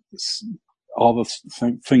all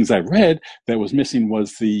the things I read that was missing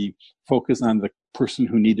was the focus on the person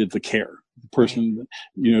who needed the care. The person,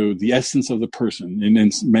 the essence of the person. And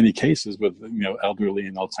in many cases with, elderly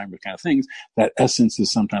and Alzheimer's kind of things, that essence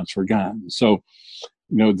is sometimes forgotten. So,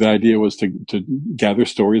 the idea was to gather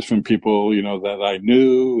stories from people, that I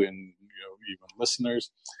knew and, even listeners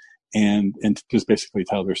and to just basically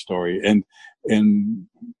tell their story. And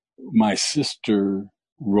my sister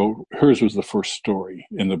wrote, hers was the first story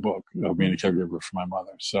in the book of being a caregiver for my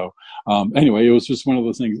mother. So, anyway, it was just one of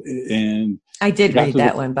those things. And I did read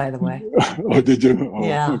that one, by the way. Oh, did you? Oh,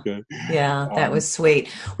 yeah. Okay. Yeah, that was sweet.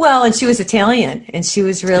 Well, and she was Italian, and she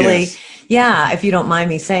was really, if you don't mind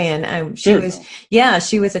me saying,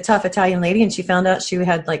 she was a tough Italian lady, and she found out she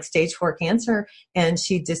had like stage 4 cancer, and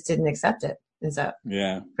she just didn't accept it. Is that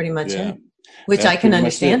pretty much it? Which I can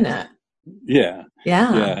understand that. Yeah.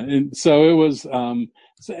 Yeah. Yeah. And so it was, and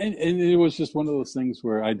it was just one of those things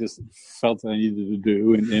where I just felt that I needed to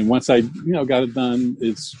do. And once I, got it done,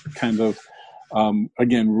 it's kind of,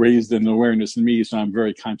 again, raised an awareness in me. So I'm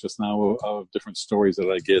very conscious now of different stories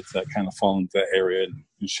that I get that kind of fall into that area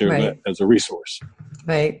and share that as a resource.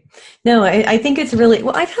 Right. No, I think it's really,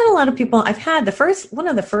 well, I've had a lot of people, one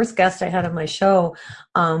of the first guests I had on my show,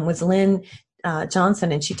 was Lynn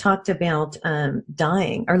Johnson, and she talked about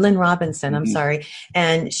dying, or Lynn Robinson, I'm sorry,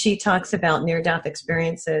 and she talks about near-death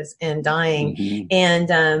experiences and dying.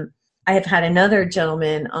 And I have had another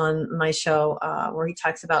gentleman on my show where he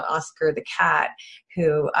talks about Oscar the cat,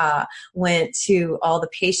 who went to all the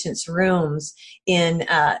patients' rooms in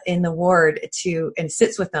the ward and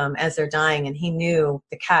sits with them as they're dying, and he knew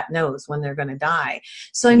the cat knows when they're going to die.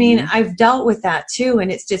 So I mean, I've dealt with that too,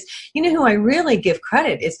 and it's just, who I really give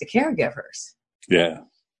credit is the caregivers. Yeah.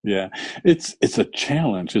 Yeah. It's a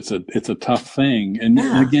challenge. It's a tough thing. And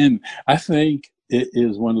again, I think it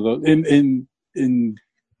is one of those in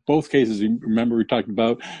both cases. You remember we talked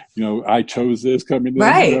about, I chose this coming in.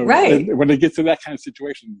 Right. And when it gets to that kind of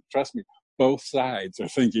situation, trust me, both sides are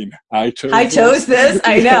thinking, I chose this.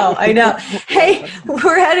 I know. Hey,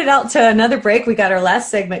 we're headed out to another break. We got our last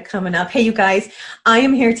segment coming up. Hey, you guys, I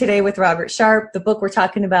am here today with Robert Sharp. The book we're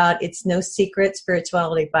talking about, it's No Secret,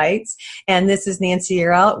 Spirituality Bites. And this is Nancy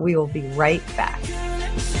Yearout. We will be right back.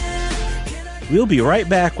 We'll be right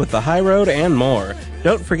back with The High Road and more.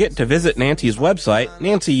 Don't forget to visit Nancy's website,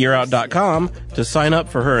 nancyyearout.com, to sign up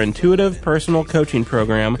for her intuitive personal coaching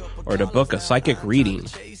program or to book a psychic reading.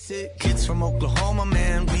 Kids from Oklahoma,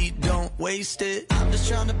 man, we don't waste it. I'm just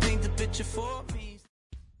trying to paint the picture for me.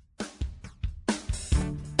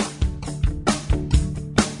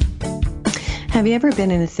 Have you ever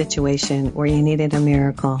been in a situation where you needed a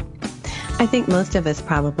miracle? I think most of us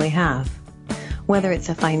probably have. Whether it's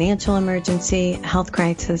a financial emergency, health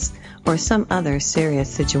crisis, or some other serious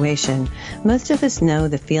situation, most of us know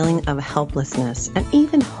the feeling of helplessness and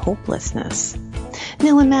even hopelessness.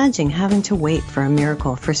 Now imagine having to wait for a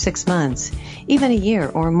miracle for 6 months, even a year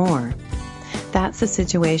or more. That's the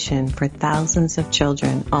situation for thousands of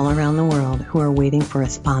children all around the world who are waiting for a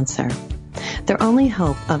sponsor. Their only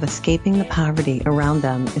hope of escaping the poverty around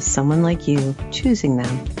them is someone like you choosing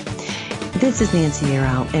them. This is Nancy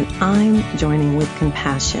Yearout, and I'm joining with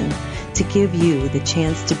compassion to give you the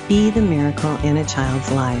chance to be the miracle in a child's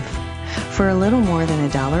life. For a little more than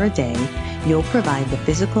 $1 a day, you'll provide the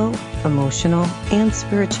physical, emotional, and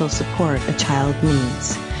spiritual support a child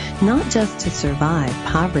needs, not just to survive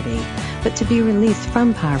poverty, but to be released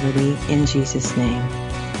from poverty in Jesus' name.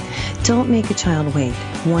 Don't make a child wait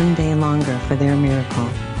one day longer for their miracle.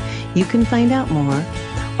 You can find out more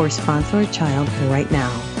or sponsor a child right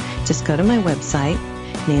now. Just go to my website,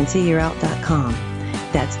 nancyyearout.com.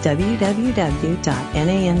 That's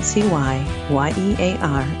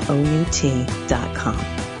www.nancyyearout.com.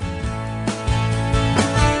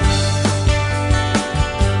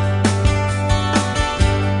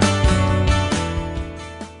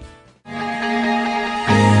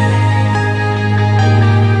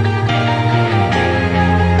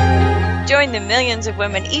 Join the millions of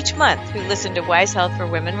women each month who listen to Wise Health for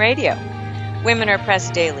Women Radio. Women are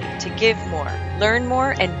pressed daily to give more, learn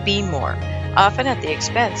more, and be more, often at the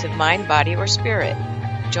expense of mind, body, or spirit.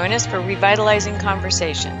 Join us for revitalizing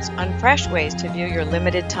conversations on fresh ways to view your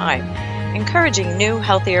limited time, encouraging new,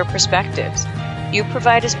 healthier perspectives. You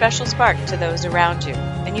provide a special spark to those around you,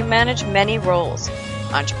 and you manage many roles: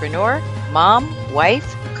 entrepreneur, mom,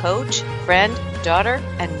 wife, coach, friend, daughter,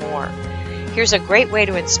 and more. Here's a great way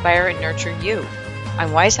to inspire and nurture you.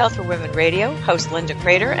 On Wise Health for Women Radio, host Linda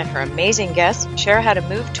Crater and her amazing guests share how to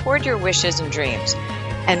move toward your wishes and dreams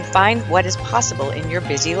and find what is possible in your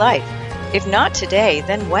busy life. If not today,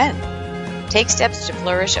 then when? Take steps to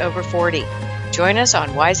flourish over 40. Join us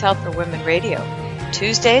on Wise Health for Women Radio,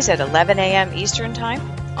 Tuesdays at 11 a.m. Eastern Time,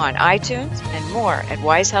 on iTunes, and more at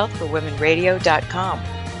wisehealthforwomenradio.com,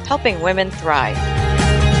 helping women thrive.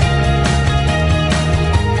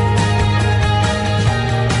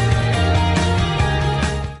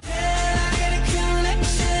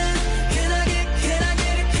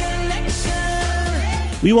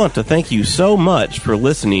 We want to thank you so much for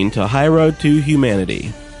listening to High Road to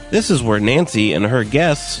Humanity. This is where Nancy and her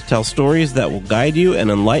guests tell stories that will guide you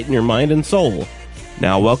and enlighten your mind and soul.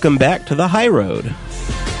 Now welcome back to the High Road.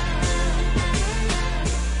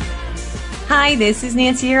 Hi, this is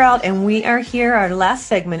Nancy Yearout, and we are here, our last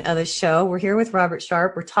segment of the show. We're here with Robert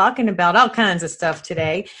Sharp. We're talking about all kinds of stuff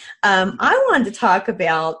today. I wanted to talk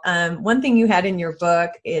about one thing you had in your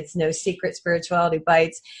book. It's No Secret Spirituality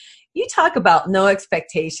Bites. You talk about no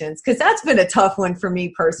expectations, because that's been a tough one for me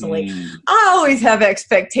personally. I always have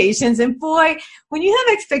expectations, and boy, when you have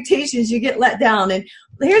expectations, you get let down. And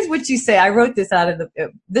here's what you say. I wrote this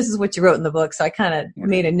this is what you wrote in the book, so I kind of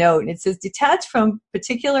made a note. And it says, detach from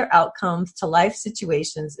particular outcomes to life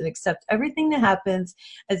situations and accept everything that happens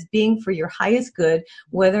as being for your highest good,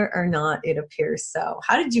 whether or not it appears so.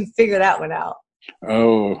 How did you figure that one out?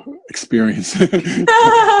 Oh, experience.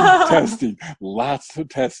 Testing, lots of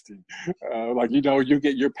testing. You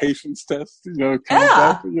get your patience test, comes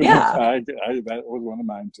up. That was one of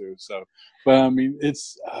mine too. So, but I mean,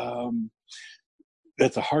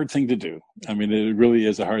 that's a hard thing to do. I mean, it really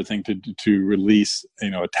is a hard thing to release,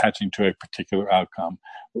 attaching to a particular outcome.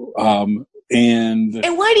 And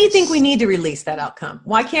why do you think we need to release that outcome?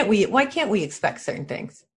 Why can't we expect certain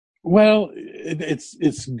things? Well,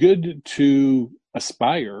 it's good to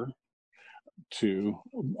aspire to,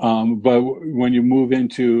 but when you move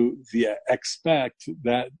into the expect,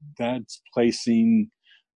 that's placing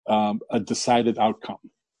a decided outcome.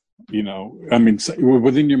 I mean,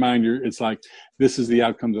 within your mind, it's like, this is the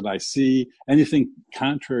outcome that I see. Anything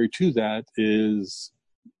contrary to that is,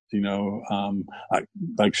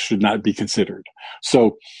 should not be considered.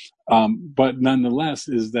 So, but nonetheless,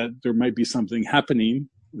 is that there might be something happening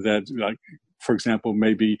that, like, for example,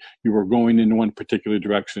 maybe you were going in one particular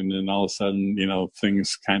direction and all of a sudden,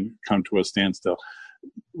 things kind of come to a standstill,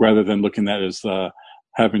 rather than looking at it as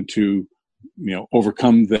having to,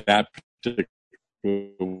 overcome that particular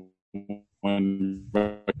one,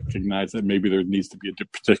 recognize that maybe there needs to be a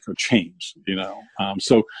particular change,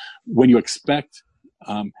 So when you expect,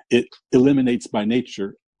 it eliminates by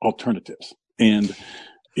nature alternatives. And,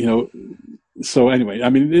 so anyway, I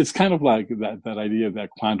mean, it's kind of like that idea of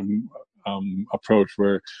that quantum approach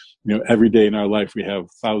where, every day in our life we have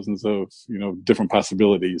thousands of, different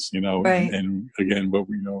possibilities, right. And again, what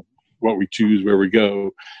we choose, where we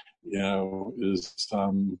go, is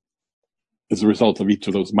a result of each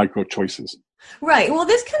of those micro choices. Right. Well,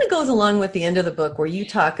 this kind of goes along with the end of the book where you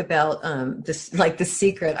talk about this, like the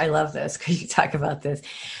secret. I love this because you talk about this,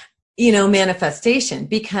 manifestation,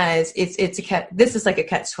 because this is like a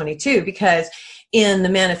catch-22, because in the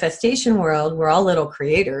manifestation world, we're all little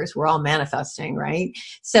creators. We're all manifesting, right?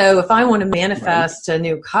 So if I want to manifest a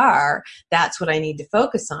new car, that's what I need to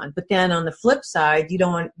focus on. But then on the flip side,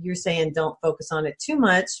 you're saying don't focus on it too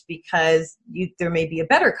much because there may be a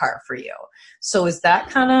better car for you. So is that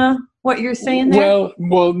kind of what you're saying there?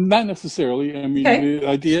 Well, not necessarily. I mean, Okay. The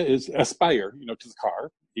idea is aspire, to the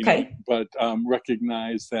car. Okay. But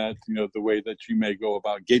recognize that, the way that you may go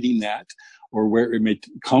about getting that, or where it may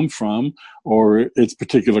come from, or its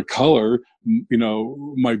particular color,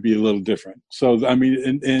 might be a little different. So, I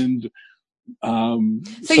mean,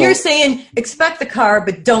 So you're saying expect the car,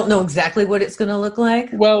 but don't know exactly what it's going to look like?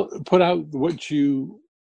 Well, put out what you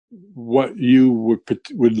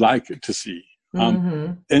would like to see.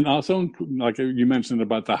 And also, like you mentioned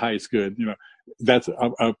about the highest good, that's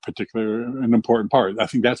an important part. I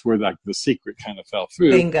think that's where the secret kind of fell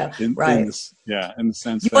through. Bingo. Right. In the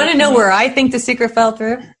sense. You want to know where I think the secret fell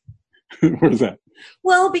through? Where's that?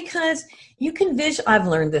 Well, because you can I've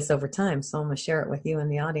learned this over time, so I'm going to share it with you and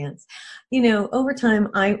the audience. Over time,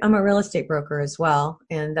 I'm a real estate broker as well,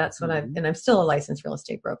 and that's what and I'm still a licensed real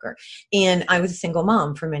estate broker. And I was a single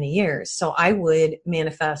mom for many years, so I would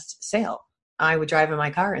manifest sale. I would drive in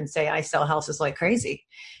my car and say, I sell houses like crazy.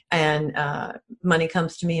 And money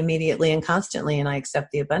comes to me immediately and constantly, and I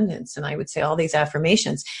accept the abundance. And I would say all these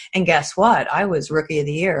affirmations. And guess what? I was Rookie of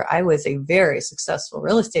the Year. I was a very successful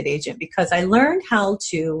real estate agent because I learned how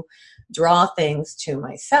to draw things to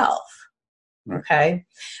myself. Right. Okay.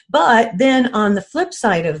 But then on the flip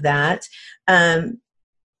side of that,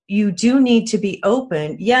 you do need to be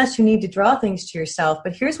open. Yes, you need to draw things to yourself,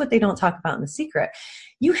 but here's what they don't talk about in The Secret.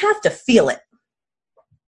 You have to feel it.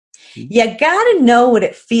 You got to know what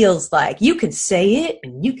it feels like. You can say it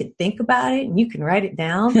and you can think about it and you can write it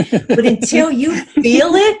down, but until you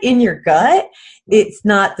feel it in your gut, it's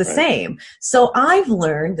not the same. So I've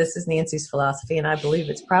learned, this is Nancy's philosophy and I believe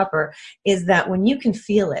it's proper, is that when you can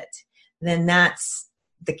feel it, then that's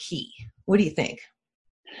the key. What do you think?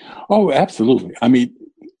 Oh, absolutely. I mean,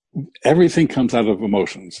 everything comes out of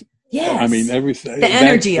emotions. Yes. I mean, everything. The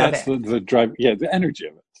energy of it. That's the drive. Yeah, the energy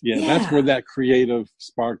of it. Yeah, that's where that creative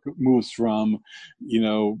spark moves from,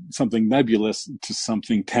 something nebulous to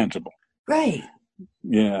something tangible. Right.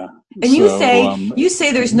 Yeah. And you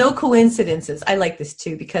say there's no coincidences. I like this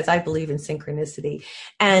too, because I believe in synchronicity,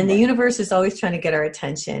 and the universe is always trying to get our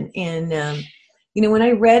attention. And, when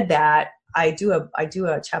I read that, I do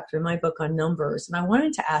a chapter in my book on numbers, and I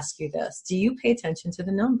wanted to ask you this. Do you pay attention to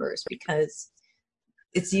the numbers? Because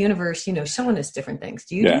it's the universe, showing us different things.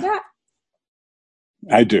 Do you do that?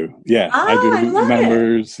 I do. Yeah, I do. I love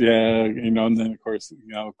numbers. It. Yeah, and then of course,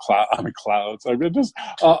 clouds. I mean, just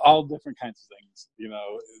all different kinds of things.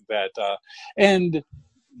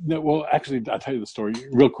 Well, actually, I'll tell you the story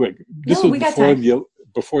real quick. This was before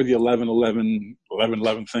the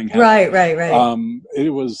 11/11 thing happened. Right. It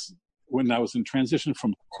was when I was in transition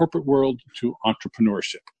from corporate world to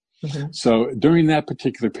entrepreneurship. Mm-hmm. So during that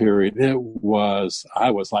particular period, I was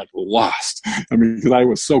like lost. I mean, because I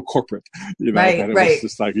was so corporate, that it was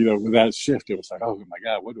just like, with that shift, it was like, oh my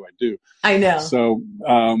God, what do I do? I know. So,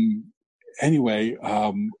 anyway,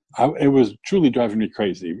 it was truly driving me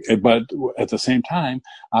crazy. But at the same time,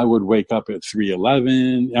 I would wake up at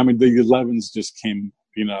 3:11. I mean, the 11s just came,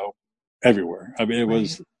 everywhere. I mean,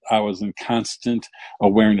 I was in constant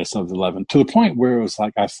awareness of the 11 to the point where it was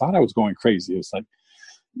like, I thought I was going crazy. It was like,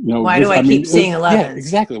 why do I keep seeing 11s? Yeah,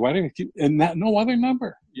 exactly. Why do I keep, and that no other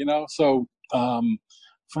number, So,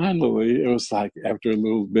 finally, it was like after a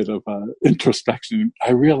little bit of introspection,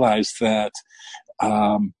 I realized that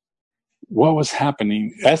what was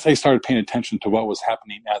happening, as I started paying attention to what was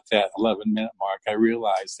happening at that 11-minute mark, I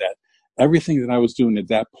realized that everything that I was doing at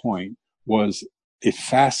that point was a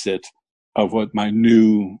facet of what my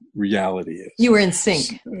new reality is. You were in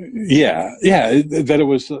sync. Yeah. That it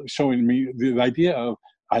was showing me the idea of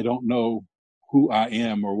I don't know who I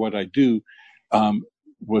am or what I do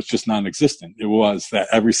was just non-existent. It was that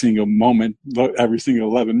every single moment, every single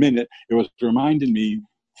 11 minute, it was reminding me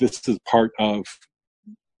this is part of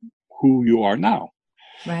who you are now.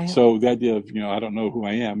 Right. So the idea of, I don't know who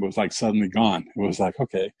I am was like suddenly gone. It was like,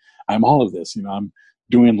 okay, I'm all of this, I'm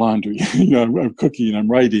doing laundry, I'm cooking, I'm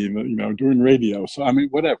writing, doing radio. So, I mean,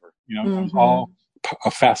 whatever, I'm all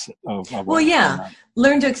a facet of well, yeah.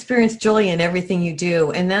 Learn to experience joy in everything you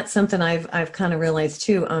do. And that's something I've kind of realized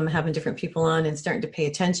too, having different people on and starting to pay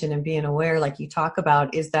attention and being aware, like you talk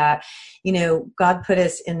about, is that, God put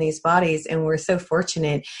us in these bodies and we're so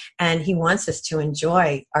fortunate, and he wants us to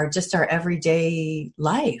enjoy our everyday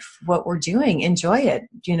life, what we're doing, enjoy it,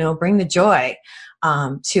 bring the joy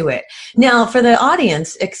to it. Now, for the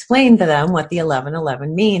audience, explain to them what the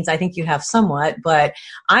 11/11 means. I think you have somewhat, but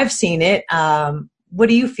I've seen it. What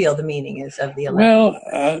do you feel the meaning is of the 11? Well,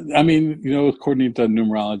 I mean, according to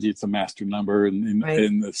numerology, it's a master number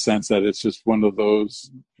in the sense that it's just one of those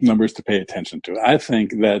numbers to pay attention to. I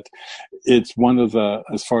think that it's one of the,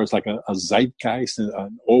 as far as like a zeitgeist,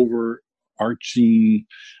 an overarching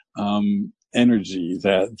energy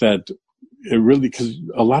that it really, because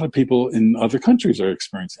a lot of people in other countries are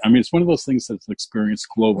experiencing. I mean, it's one of those things that's experienced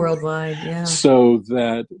globally. Worldwide, yeah. So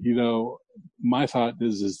that, my thought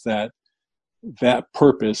is that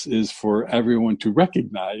purpose is for everyone to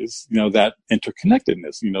recognize, that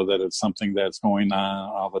interconnectedness, that it's something that's going on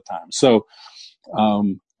all the time. So,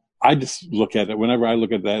 I just look at it, whenever I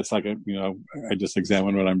look at that, it's like, I just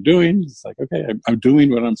examine what I'm doing. It's like, okay, I'm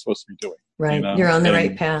doing what I'm supposed to be doing. Right. You're on the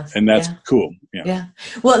right path. And that's cool. Yeah.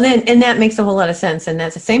 Well, and that makes a whole lot of sense. And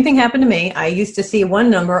that's the same thing happened to me. I used to see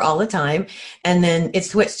one number all the time, and then it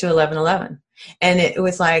switched to 11/11. And it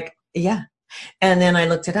was like, yeah. And then I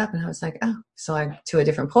looked it up and I was like, oh, so I'm to a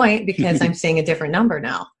different point because I'm seeing a different number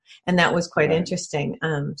now. And that was quite interesting.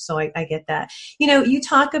 So I get that. You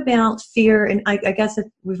talk about fear, and I guess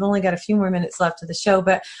we've only got a few more minutes left of the show,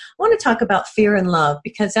 but I want to talk about fear and love,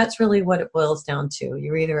 because that's really what it boils down to.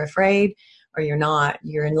 You're either afraid or you're not.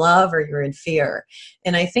 You're in love or you're in fear.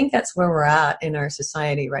 And I think that's where we're at in our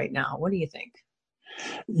society right now. What do you think?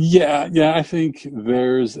 Yeah. I think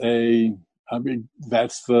there's I mean,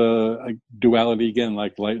 that's the duality again,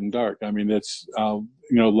 like light and dark. I mean, it's,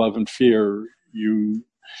 love and fear. You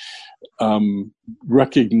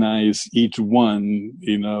recognize each one,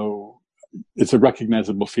 it's a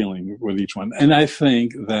recognizable feeling with each one. And I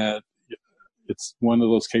think that it's one of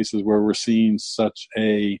those cases where we're seeing such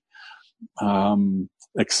a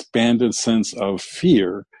expanded sense of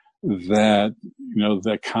fear that,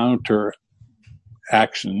 the counter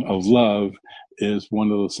action of love is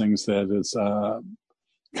one of those things that is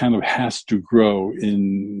kind of has to grow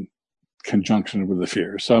in conjunction with the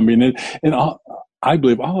fear. So, I mean, I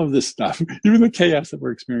believe all of this stuff, even the chaos that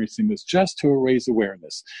we're experiencing, is just to raise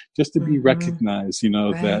awareness, just to be recognized,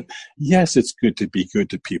 right. That yes, it's good to be good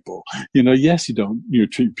to people. Yes, you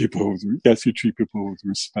treat people with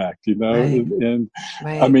respect, right. and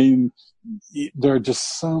right. I mean, there are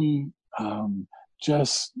just some,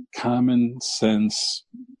 just common sense,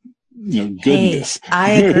 goodness. Hey, I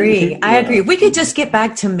agree. I agree. We could just get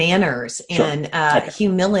back to manners and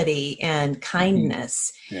humility and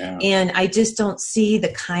kindness. Yeah. And I just don't see the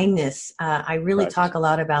kindness. I really talk a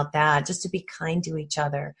lot about that, just to be kind to each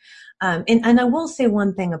other. And I will say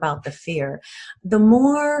one thing about the fear. The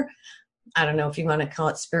more, I don't know if you want to call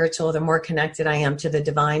it spiritual, the more connected I am to the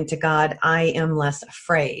divine, to God, I am less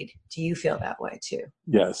afraid. Do you feel that way too?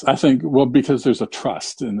 Yes, I think, because there's a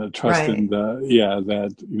trust, and the trust in the,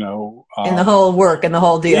 and the whole work and the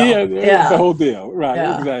whole deal. Yeah. The whole deal. Right.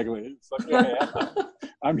 Yeah. Exactly. It's like,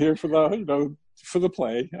 I'm here for the, for the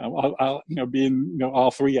play. I'll be in,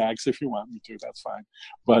 all 3 acts if you want me to, that's fine.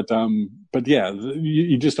 But yeah,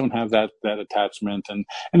 you just don't have that attachment. And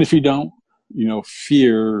if you don't,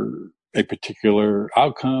 fear a particular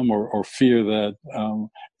outcome or fear that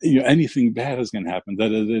anything bad is going to happen,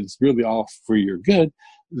 that it's really all for your good,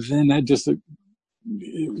 then that just it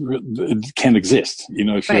can't exist.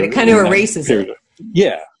 If right, it kind of erases it.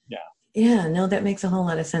 Yeah, no, that makes a whole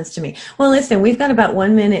lot of sense to me. Well, listen, we've got about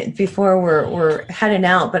 1 minute before we're heading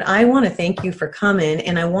out, but I want to thank you for coming,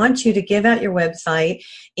 and I want you to give out your website.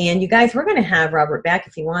 And you guys, we're going to have Robert back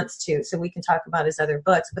if he wants to, so we can talk about his other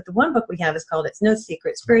books. But the one book we have is called It's No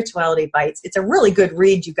Secret, Spirituality Bites. It's a really good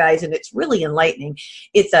read, you guys, and it's really enlightening.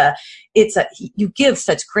 You give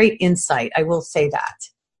such great insight. I will say that.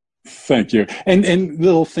 Thank you. And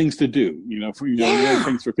little things to do, little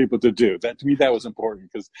things for people to do. That, to me, that was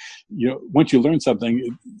important, because, once you learn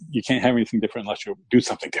something, you can't have anything different unless you do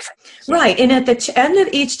something different. So. Right. And at the end of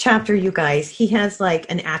each chapter, you guys, he has like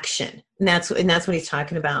an action, and that's what he's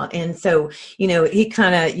talking about. And so, he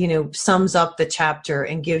kind of, sums up the chapter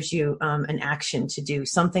and gives you an action to do,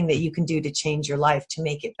 something that you can do to change your life, to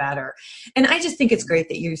make it better. And I just think it's great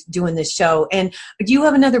that you're doing this show. And do you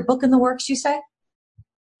have another book in the works, you say?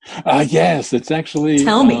 Yes, it's actually,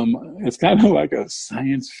 tell me. It's kind of like a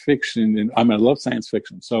science fiction, and I love science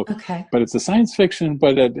fiction. So, but it's a science fiction,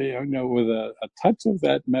 but with a touch of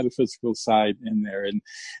that metaphysical side in there.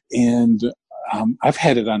 And I've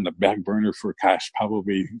had it on the back burner for,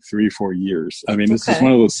 probably 3-4 years. I mean, it's just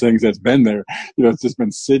one of those things that's been there, it's just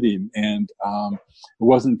been sitting. And, it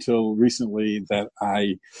wasn't until recently that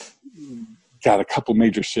I got a couple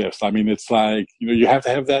major shifts. I mean, it's like, you have to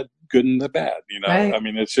have that good and the bad, Right. I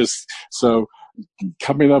mean, it's just, so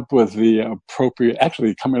coming up with the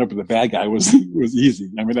coming up with the bad guy was easy.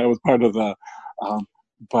 I mean, that was part of the,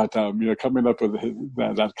 coming up with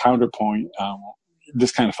that counterpoint,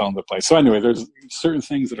 just kind of fell into place. So anyway, there's certain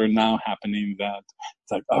things that are now happening that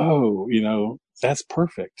it's like, that's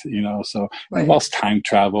perfect, so it involves time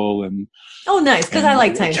travel and nice, because I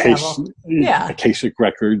like time travel. Akashic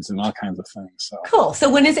records and all kinds of things. So cool. So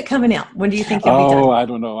when is it coming out? When do you think you'll be done? I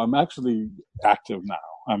don't know. I'm actually active now.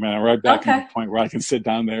 I mean, I'm right back at the point where I can sit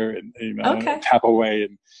down there and tap away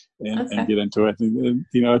and get into it. And,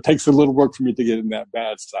 it takes a little work for me to get in that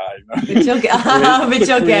bad side. But you'll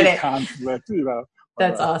get it. Conflict,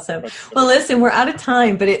 That's awesome. Well, listen, we're out of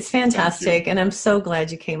time, but it's fantastic. And I'm so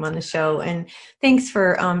glad you came on the show. And thanks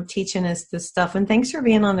for teaching us this stuff. And thanks for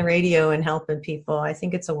being on the radio and helping people. I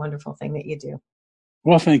think it's a wonderful thing that you do.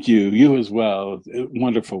 Well, thank you. You as well.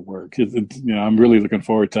 Wonderful work. I'm really looking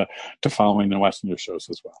forward to following and watching your shows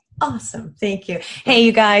as well. Awesome. Thank you. Hey,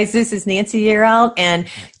 you guys, this is Nancy Yearout, and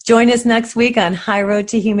join us next week on High Road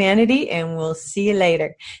to Humanity, and we'll see you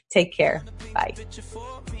later. Take care. Bye.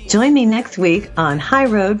 Join me next week on High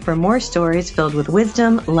Road for more stories filled with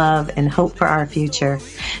wisdom, love, and hope for our future.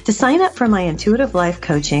 To sign up for my intuitive life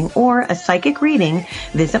coaching or a psychic reading,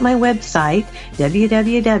 visit my website,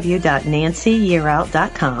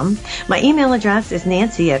 www.nancyyearout.com. My email address is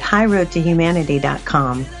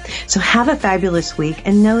nancy@highroadtohumanity.com. So have a fabulous week,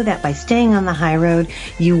 and know that by staying on the high road,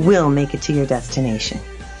 you will make it to your destination.